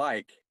you would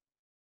like,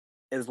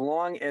 as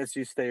long as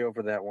you stay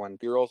over that one.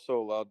 You're also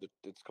allowed to,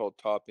 it's called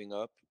topping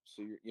up.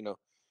 So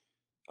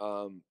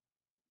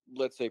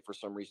let's say for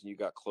some reason you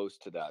got close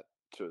to that,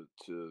 to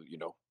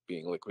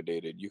being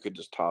liquidated, you could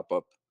just top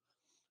up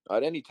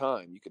at any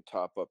time. You could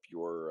top up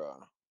your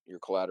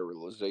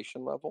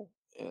collateralization level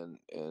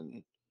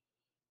and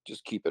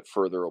just keep it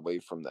further away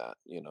from that,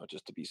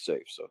 just to be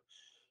safe. So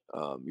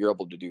you're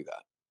able to do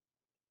that.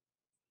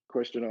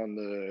 Question on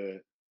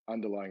the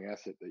underlying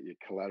asset that you're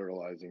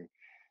collateralizing.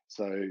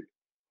 So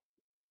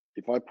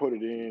if I put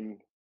it in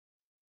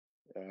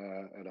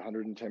at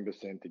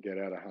 110% to get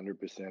out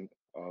 100%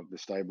 of the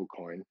stable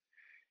coin,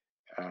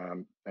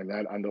 and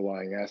that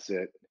underlying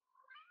asset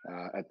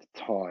at the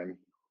time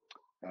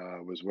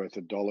was worth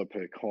 $1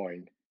 per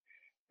coin,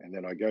 and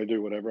then I go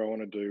do whatever I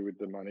want to do with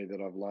the money that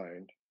I've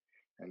loaned,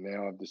 and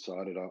now I've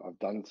decided I've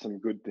done some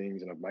good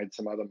things and I've made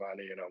some other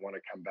money, and I want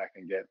to come back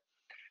and get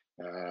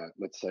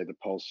let's say the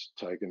Pulse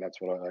token.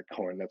 That's what I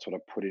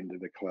put into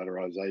the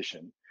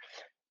collateralization.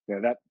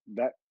 Now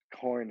that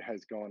coin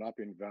has gone up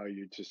in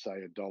value to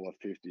say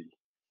 $1.50.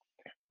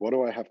 What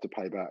do I have to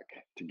pay back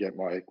to get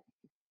my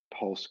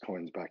Pulse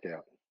coins back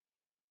out?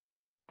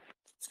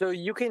 So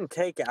you can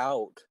take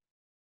out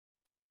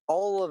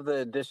all of the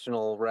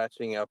additional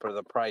ratcheting up or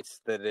the price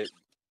that it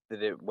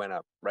went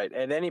up, right,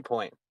 at any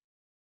point.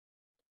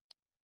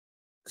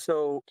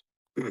 So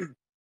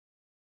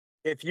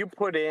if you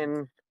put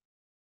in,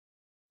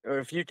 or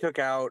if you took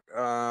out,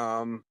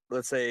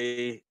 let's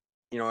say,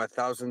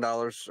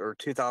 $1,000 or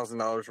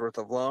 $2,000 worth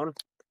of loan,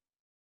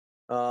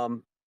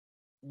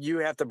 you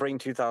have to bring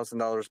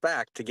 $2,000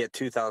 back to get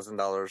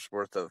 $2,000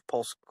 worth of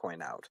Pulse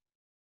coin out.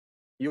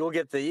 You will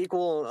get the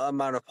equal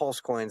amount of Pulse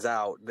coins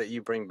out that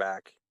you bring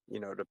back,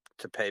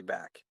 to pay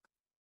back.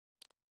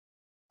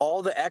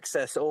 All the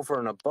excess over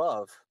and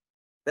above,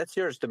 that's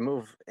yours to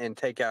move and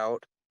take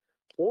out,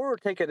 or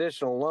take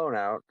additional loan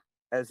out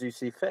as you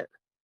see fit.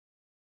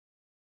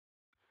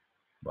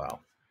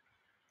 Wow.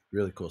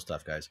 Really cool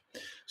stuff, guys.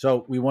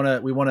 So we want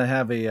to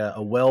have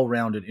a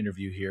well-rounded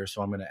interview here.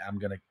 So I'm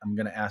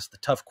gonna ask the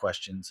tough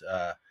questions.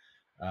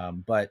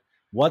 But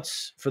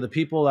what's, for the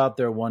people out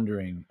there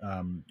wondering,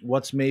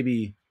 what's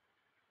maybe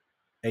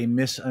a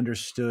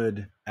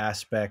misunderstood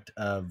aspect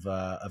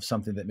of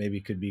something that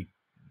maybe could be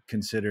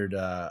considered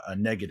a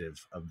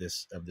negative of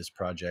this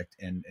project,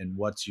 and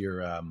what's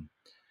your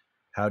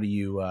how do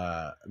you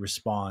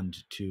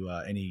respond to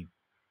any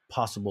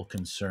possible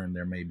concern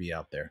there may be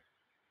out there?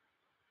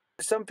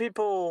 Some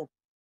people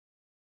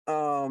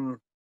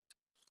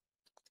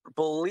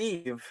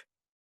believe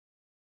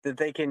that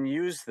they can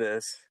use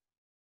this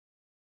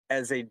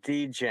as a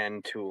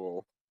degen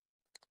tool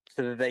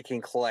so that they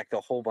can collect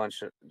a whole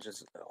bunch of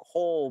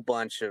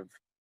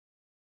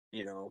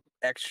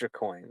extra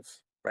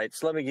coins, right?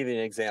 So let me give you an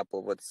example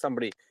of what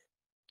somebody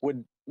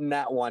would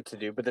not want to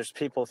do, but there's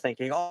people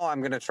thinking, oh, I'm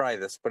going to try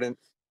this, but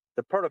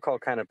the protocol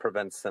kind of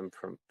prevents them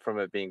from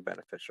it being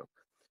beneficial.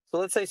 So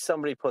let's say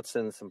somebody puts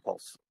in some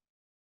Pulse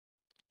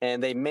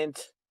and they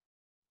mint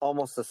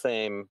almost the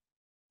same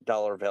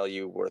dollar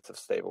value worth of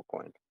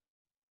stablecoin,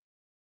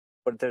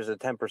 but there's a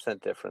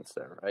 10% difference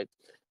there, right?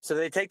 So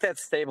they take that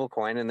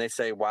stablecoin and they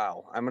say,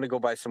 wow, I'm going to go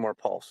buy some more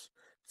Pulse.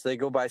 So they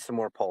go buy some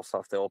more Pulse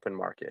off the open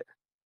market.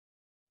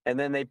 And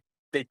then they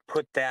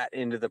put that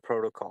into the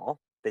protocol.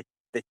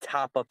 They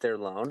top up their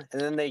loan, and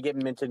then they get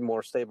minted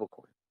more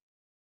stablecoin.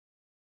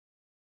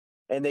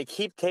 And they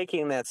keep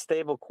taking that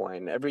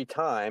stablecoin every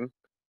time,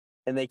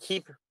 and they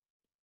keep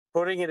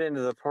putting it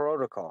into the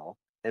protocol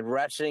and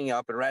ratcheting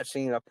up,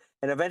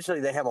 and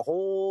eventually they have a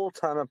whole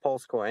ton of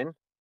Pulse coin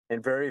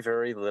and very,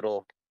 very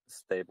little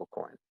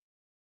stablecoin.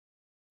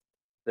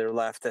 They're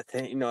left at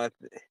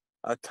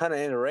a ton of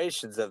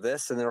iterations of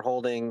this, and they're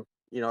holding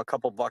a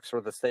couple bucks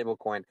worth of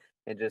stablecoin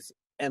and just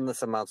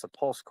endless amounts of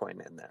Pulse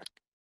coin in there.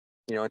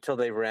 Until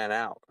they ran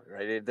out,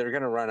 right? They're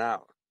going to run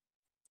out.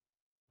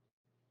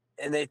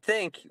 And they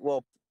think,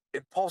 well,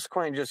 if Pulse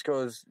coin just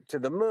goes to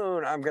the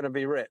moon, I'm going to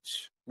be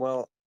rich.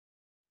 Well,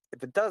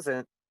 if it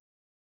doesn't,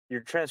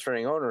 you're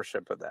transferring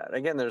ownership of that.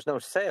 Again, there's no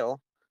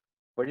sale,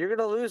 but you're going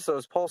to lose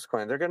those Pulse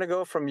coin. They're going to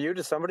go from you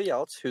to somebody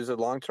else who's a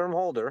long-term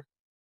holder.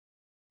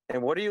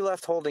 And what are you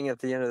left holding at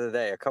the end of the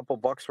day? A couple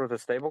bucks worth of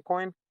stable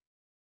coin?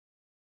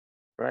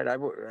 Right? I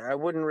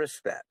wouldn't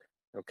risk that,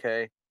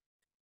 okay?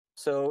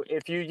 So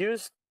if you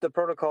use the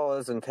protocol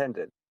as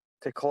intended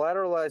to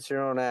collateralize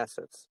your own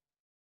assets,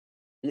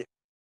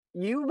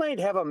 you might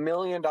have $1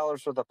 million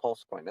worth of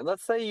Pulse coin. And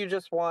let's say you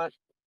just want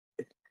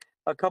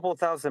a couple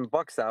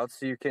 $1,000 out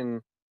so you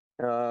can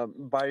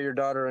buy your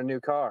daughter a new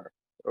car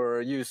or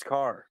a used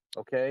car,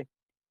 okay?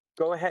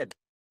 Go ahead.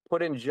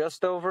 Put in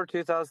just over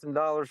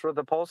 $2,000 worth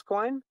of Pulse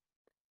coin,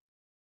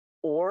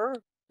 or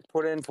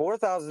put in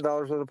 $4,000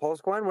 worth of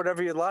Pulse coin,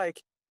 whatever you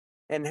like,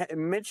 and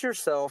mint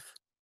yourself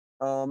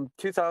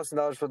 $2,000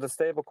 worth of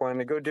stablecoin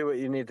and go do what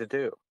you need to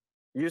do.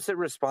 Use it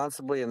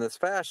responsibly in this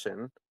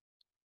fashion,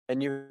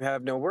 and you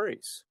have no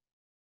worries.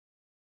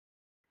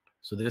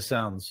 So this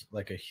sounds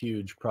like a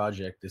huge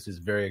project. This is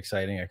very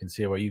exciting. I can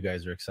see why you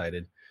guys are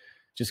excited.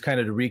 Just kind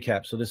of to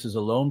recap, so this is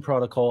a loan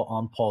protocol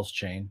on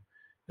PulseChain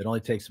that only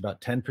takes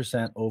about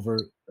 10% over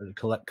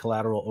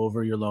collateral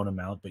over your loan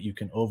amount, but you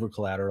can over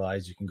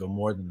collateralize. You can go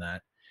more than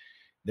that.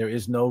 There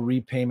is no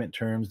repayment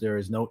terms. There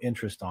is no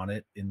interest on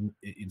it.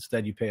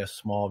 Instead, you pay a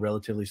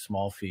relatively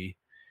small fee.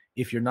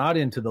 If you're not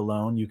into the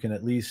loan, you can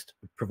at least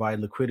provide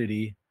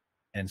liquidity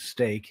and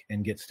stake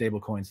and get stable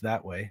coins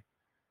that way.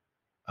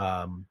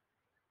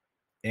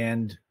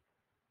 And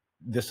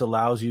this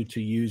allows you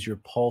to use your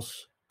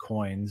Pulse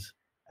coins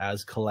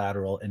as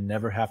collateral and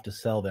never have to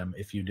sell them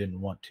if you didn't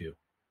want to.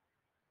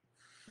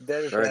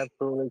 That is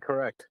absolutely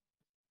correct.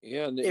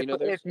 Yeah,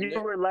 if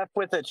you were left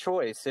with a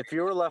choice,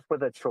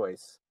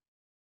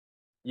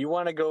 you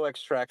want to go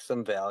extract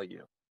some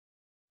value.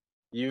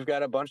 You've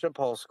got a bunch of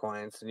Pulse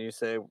coins, and you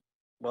say,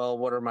 well,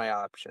 what are my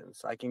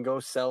options? I can go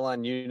sell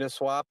on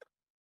Uniswap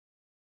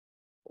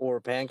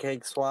or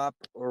PancakeSwap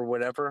or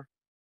whatever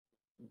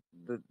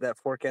that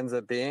fork ends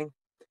up being,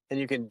 and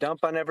you can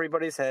dump on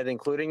everybody's head,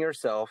 including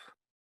yourself,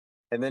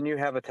 and then you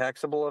have a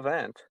taxable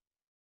event.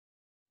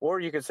 Or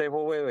you could say,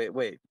 well,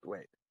 wait.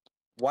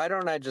 Why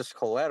don't I just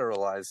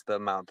collateralize the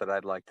amount that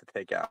I'd like to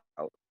take out?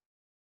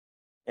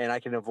 And I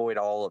can avoid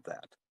all of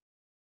that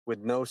with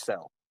no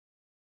sell.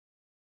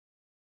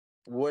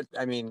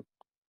 I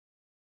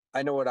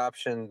know what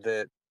option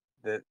that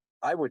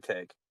I would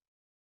take.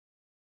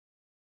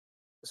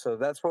 So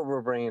that's what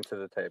we're bringing to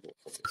the table.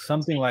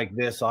 Something like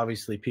this,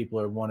 obviously, people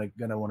are going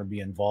to want to be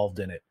involved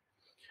in it.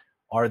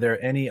 Are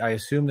there any? I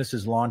assume this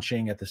is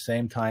launching at the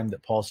same time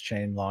that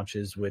PulseChain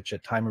launches, which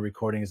at time of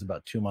recording is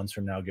about 2 months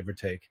from now, give or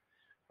take.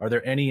 Are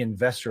there any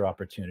investor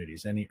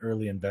opportunities? Any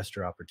early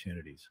investor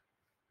opportunities?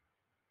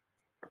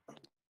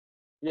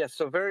 Yeah.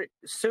 So very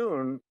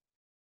soon,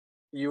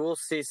 you will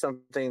see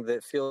something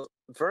that feels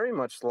very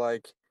much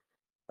like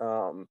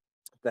the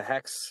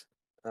Hex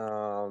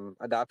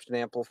adoption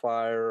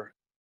amplifier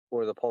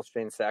or the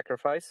PulseChain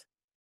sacrifice.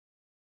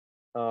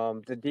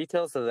 The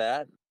details of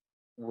that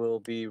will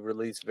be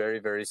released very,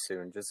 very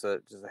soon. Just a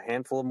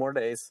handful of more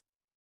days.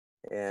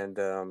 and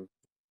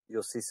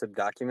you'll see some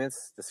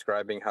documents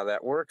describing how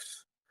that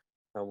works.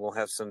 We'll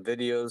have some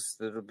videos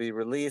that'll be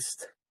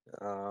released.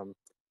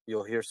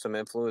 You'll hear some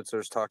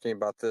influencers talking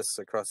about this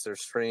across their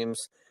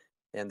streams,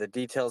 and the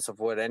details of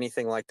what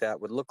anything like that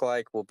would look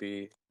like will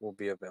be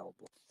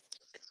available.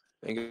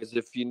 And guys,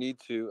 if you need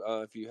to,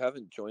 if you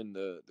haven't joined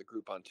the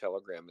group on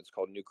Telegram, it's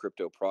called New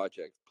Crypto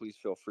Project. Please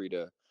feel free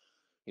to,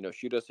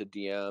 shoot us a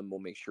DM. We'll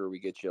make sure we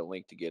get you a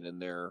link to get in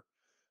there.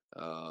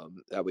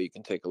 That way you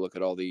can take a look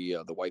at all the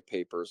white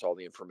papers, all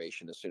the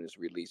information as soon as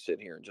we release it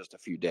here in just a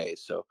few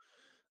days. So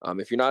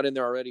if you're not in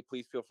there already,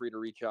 please feel free to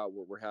reach out.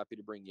 We're happy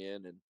to bring you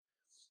in,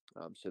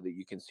 and so that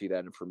you can see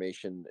that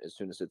information as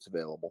soon as it's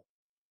available.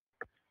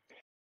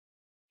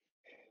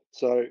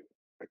 So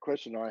a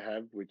question I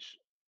have, which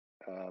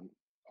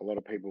a lot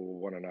of people will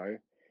want to know,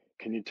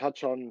 can you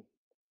touch on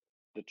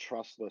the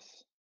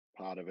trustless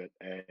part of it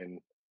and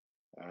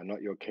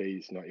not your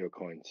keys, not your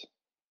coins?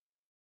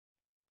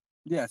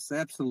 Yes,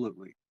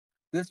 absolutely.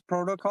 This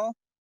protocol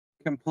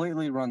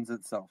completely runs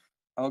itself.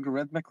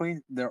 Algorithmically,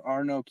 there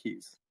are no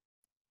keys.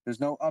 There's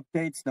no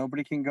updates.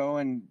 Nobody can go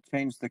and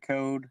change the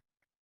code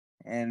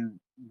and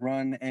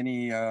run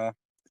any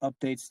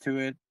updates to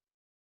it.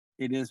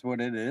 It is what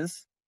it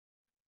is.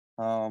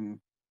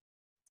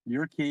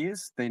 Your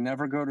keys, they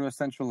never go to a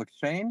central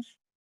exchange.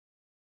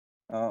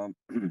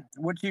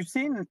 What you've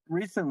seen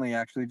recently,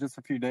 actually, just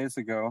a few days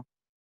ago,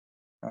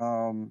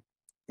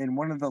 in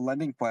one of the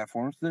lending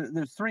platforms,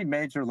 there's three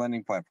major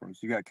lending platforms.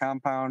 You got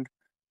Compound,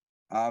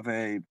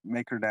 Aave,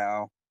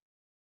 MakerDAO.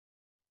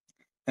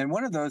 And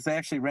one of those, they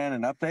actually ran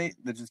an update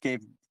that just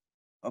gave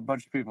a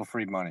bunch of people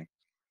free money.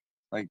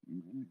 Like,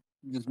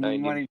 just 90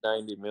 million,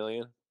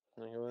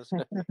 I think it was.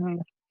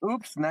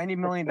 Oops, $90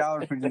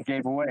 million we just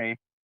gave away.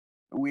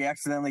 We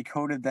accidentally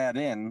coded that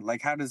in.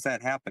 Like, how does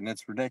that happen?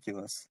 It's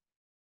ridiculous,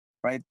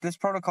 right? This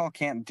protocol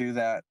can't do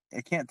that.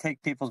 It can't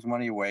take people's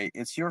money away.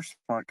 It's your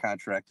smart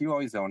contract. You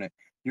always own it.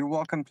 You're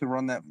welcome to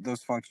run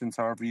those functions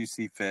however you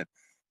see fit.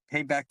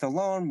 Pay back the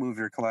loan, move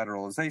your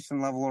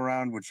collateralization level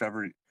around,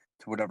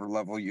 to whatever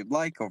level you'd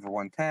like, over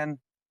 110.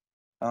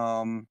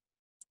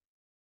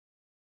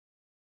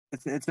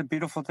 It's a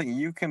beautiful thing.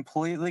 You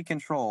completely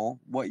control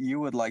what you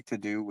would like to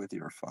do with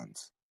your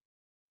funds.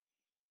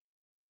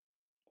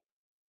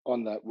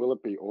 On that, will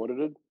it be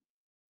audited?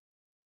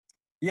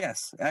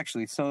 Yes,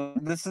 actually. So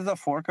this is a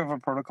fork of a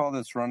protocol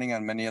that's running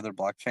on many other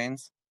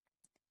blockchains.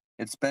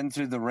 It's been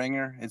through the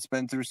ringer. It's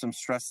been through some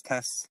stress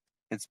tests.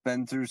 It's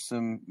been through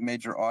some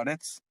major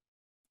audits.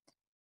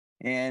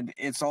 And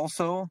it's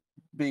also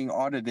being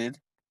audited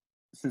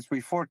since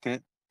we forked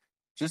it,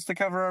 just to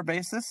cover our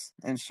basis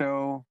and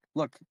show,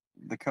 look,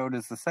 the code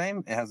is the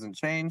same. It hasn't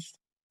changed.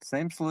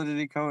 Same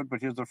Solidity code,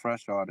 but here's a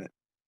fresh audit.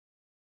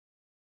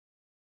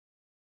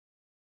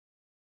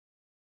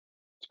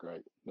 That's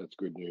great. That's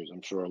good news.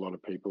 I'm sure a lot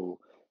of people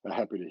are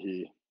happy to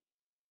hear.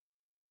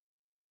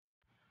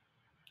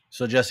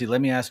 So, Jesse,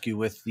 let me ask you,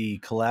 with the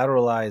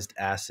collateralized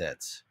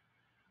assets,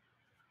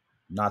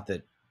 not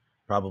that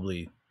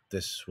probably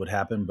this would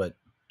happen, but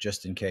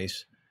just in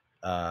case,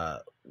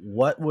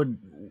 what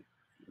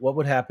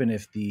would happen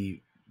if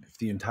the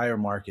entire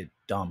market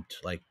dumped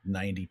like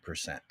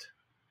 90%?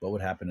 What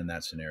would happen in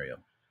that scenario?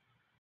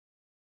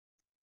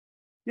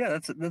 Yeah,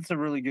 that's a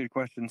really good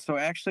question. So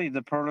actually,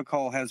 the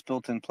protocol has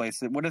built in place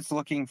that what it's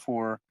looking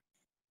for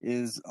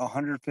is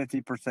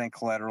 150%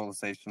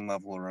 collateralization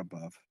level or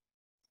above.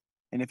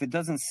 And if it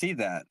doesn't see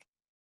that,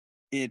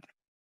 it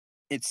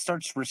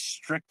starts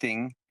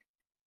restricting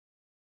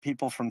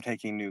people from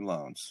taking new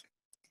loans.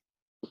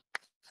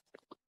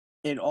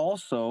 It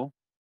also,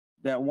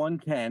 that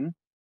 110,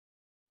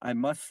 I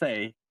must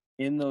say,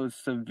 in those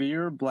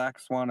severe black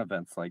swan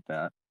events like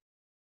that,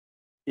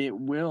 it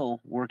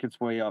will work its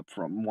way up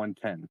from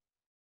 110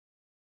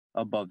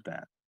 above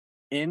that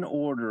in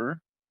order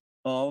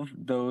of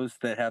those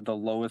that have the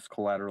lowest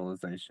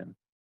collateralization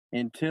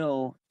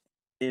until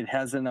it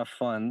has enough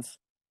funds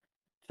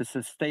to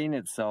sustain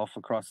itself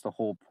across the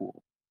whole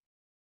pool.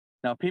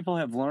 Now, people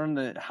have learned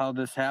that how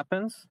this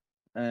happens,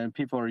 and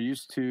people are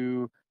used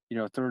to,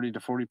 30 to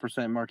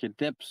 40% market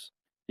dips,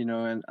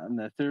 and on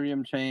the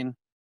Ethereum chain.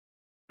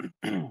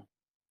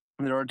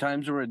 There are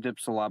times where it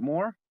dips a lot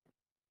more.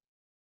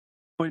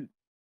 But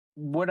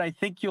what I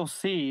think you'll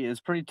see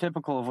is pretty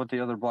typical of what the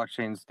other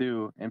blockchains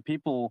do, and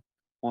people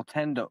will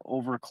tend to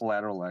over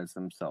collateralize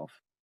themselves.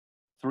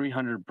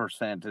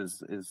 300%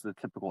 is the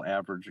typical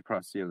average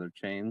across the other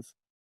chains.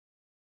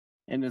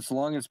 And as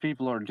long as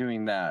people are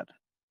doing that,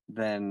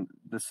 then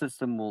the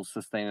system will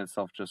sustain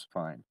itself just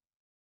fine.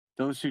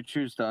 Those who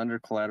choose to under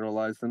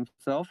collateralize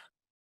themselves,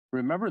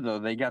 remember though,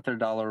 they got their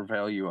dollar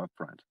value up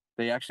front.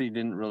 They actually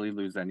didn't really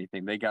lose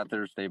anything. They got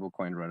their stable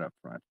coin right up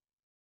front.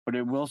 But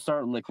it will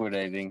start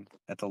liquidating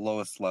at the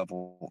lowest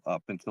level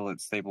up until it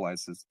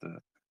stabilizes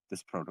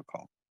this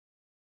protocol.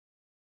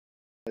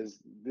 Has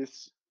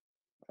this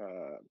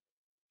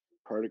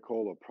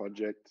protocol or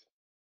project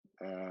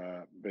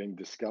been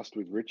discussed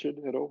with Richard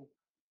at all?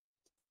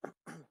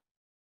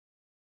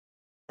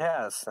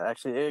 Yes,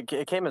 actually,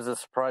 it came as a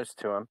surprise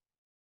to him.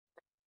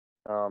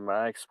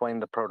 I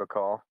explained the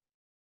protocol,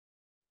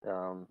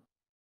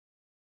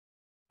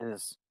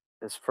 His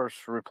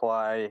first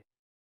reply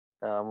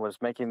was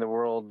making the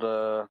world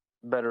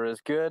better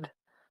is good,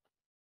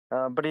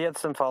 but he had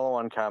some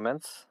follow-on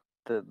comments.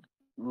 The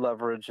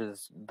leverage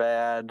is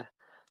bad.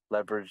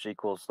 Leverage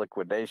equals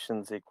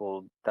liquidations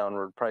equal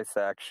downward price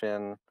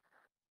action.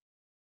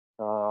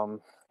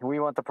 We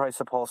want the price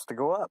of Pulse to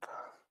go up.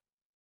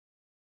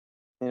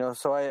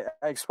 So I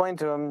explained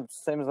to him,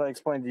 same as I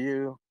explained to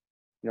you,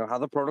 how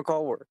the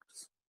protocol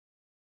works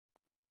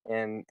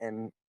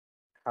and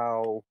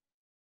how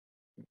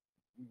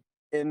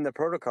in the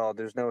protocol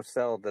there's no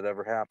sell that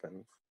ever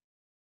happens.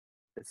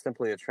 It's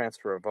simply a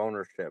transfer of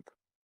ownership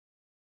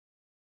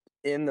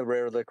in the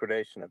rare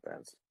liquidation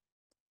events.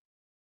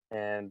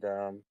 And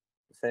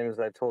same as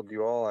I told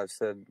you all, I've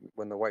said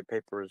when the white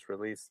paper is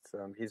released,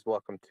 he's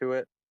welcome to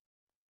it.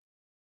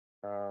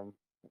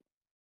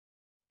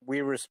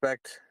 We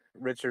respect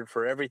Richard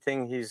for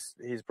everything he's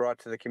brought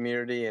to the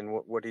community and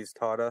what he's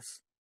taught us.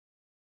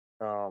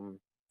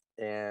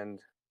 And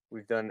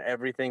we've done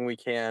everything we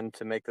can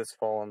to make this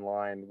fall in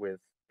line with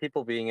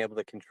people being able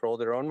to control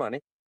their own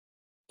money,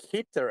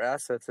 keep their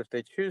assets if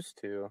they choose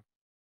to,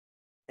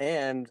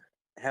 and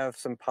have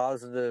some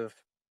positive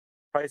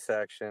price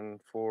action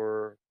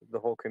for the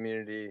whole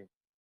community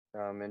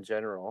in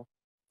general.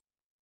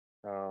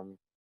 I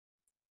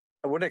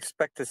wouldn't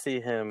expect to see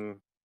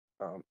him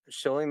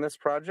shilling this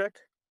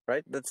project,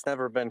 right? That's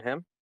never been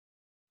him.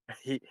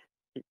 He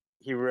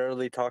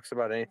rarely talks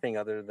about anything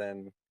other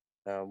than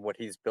what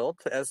he's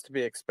built, as to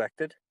be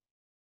expected,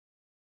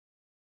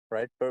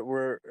 right? But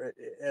we're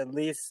at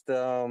least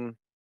trying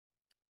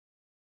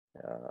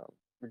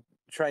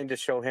to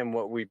show him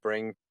what we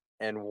bring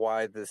and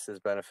why this is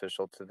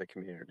beneficial to the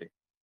community.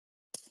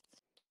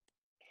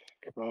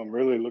 Well, I'm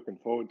really looking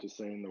forward to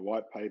seeing the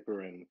white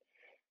paper, and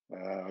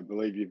I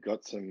believe you've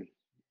got some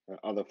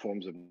other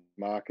forms of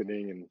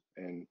marketing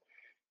and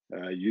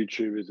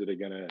YouTubers that are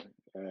going to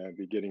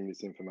be getting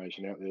this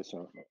information out there.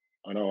 So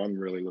I know I'm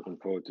really looking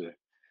forward to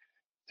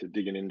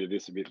digging into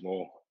this a bit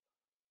more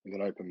with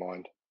an open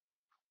mind.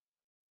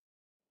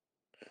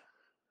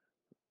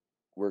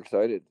 We're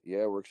excited.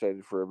 Yeah, we're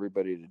excited for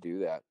everybody to do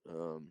that.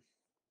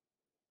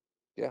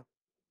 Yeah,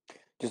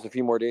 just a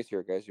few more days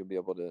here, guys. You'll be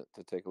able to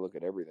take a look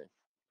at everything.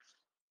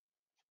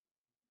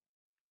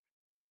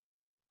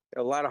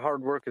 A lot of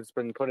hard work has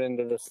been put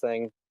into this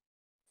thing.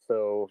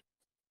 So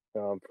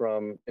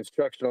from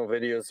instructional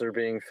videos that are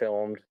being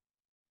filmed,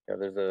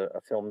 there's a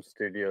film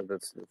studio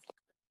that's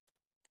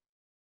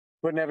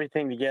putting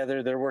everything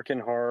together. They're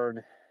working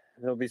hard.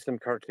 There'll be some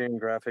cartoon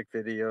graphic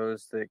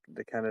videos that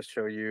kind of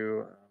show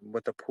you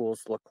what the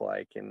pools look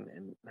like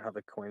and how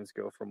the coins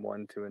go from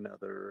one to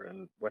another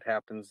and what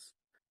happens,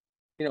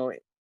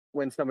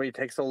 when somebody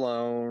takes a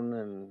loan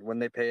and when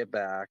they pay it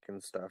back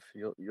and stuff.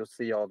 You'll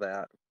see all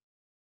that.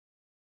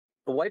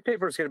 The white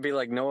paper is going to be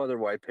like no other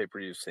white paper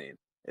you've seen.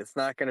 It's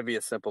not going to be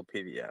a simple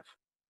PDF.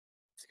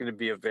 It's going to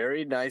be a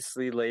very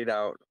nicely laid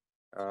out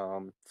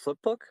flip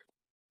book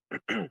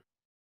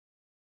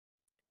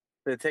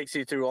that takes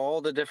you through all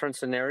the different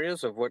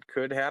scenarios of what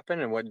could happen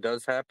and what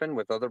does happen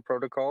with other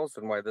protocols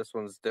and why this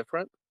one's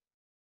different.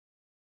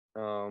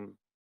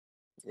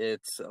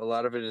 It's a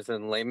lot of it is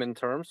in layman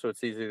terms, so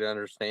it's easy to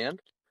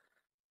understand.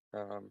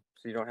 So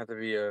you don't have to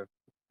be a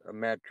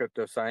mad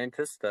crypto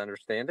scientist to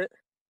understand it.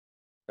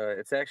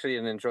 It's actually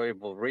an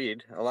enjoyable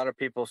read. A lot of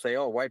people say,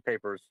 "Oh, white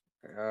papers,"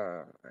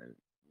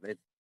 they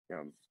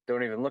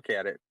don't even look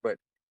at it. But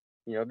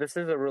this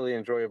is a really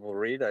enjoyable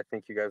read. I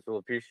think you guys will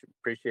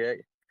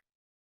appreciate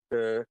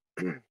the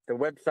the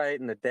website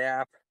and the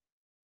DApp.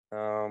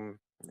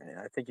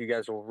 I think you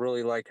guys will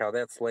really like how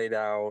that's laid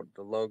out,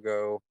 the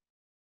logo,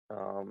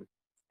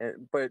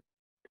 but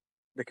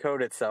the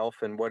code itself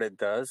and what it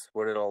does,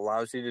 what it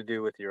allows you to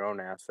do with your own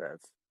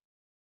assets.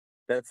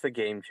 That's the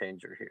game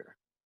changer here.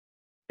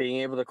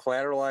 Being able to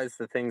collateralize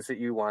the things that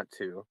you want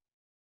to,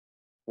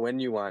 when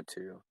you want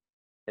to,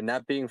 and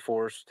not being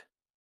forced,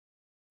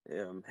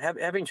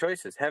 having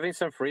choices, having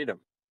some freedom.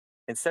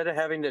 Instead of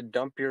having to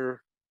dump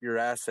your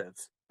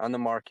assets on the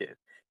market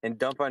and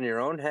dump on your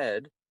own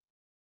head,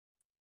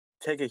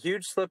 take a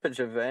huge slippage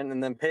event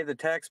and then pay the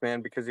tax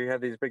man because you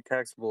have these big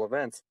taxable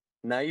events.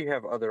 Now you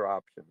have other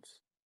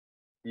options.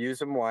 Use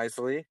them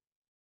wisely,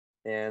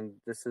 and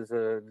this is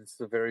a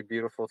very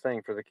beautiful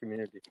thing for the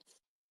community.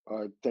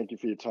 Thank you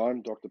for your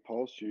time, Dr.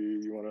 Pulse.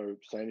 You want to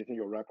say anything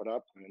or wrap it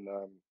up? And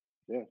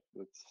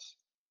let's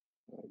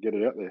get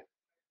it out there.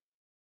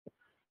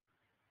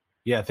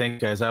 Yeah,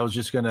 thanks, guys. I was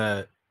just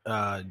gonna.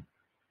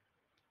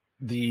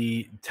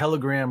 The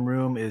Telegram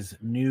room is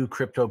New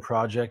Crypto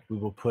Project. We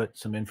will put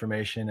some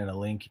information and a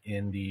link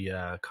in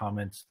the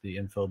comments, the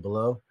info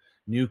below.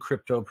 New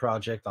Crypto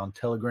Project on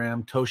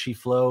Telegram. Toshi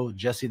Flow,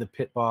 Jesse the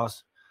Pit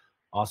Boss.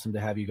 Awesome to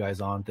have you guys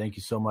on. Thank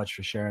you so much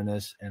for sharing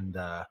this. And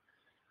I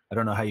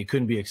don't know how you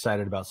couldn't be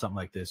excited about something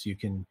like this. You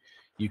can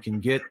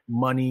get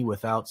money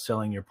without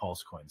selling your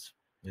Pulse coins.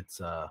 It's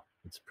a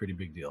pretty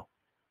big deal.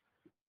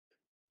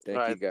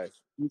 Thank you guys.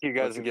 Thank you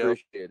guys Much again.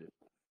 appreciated.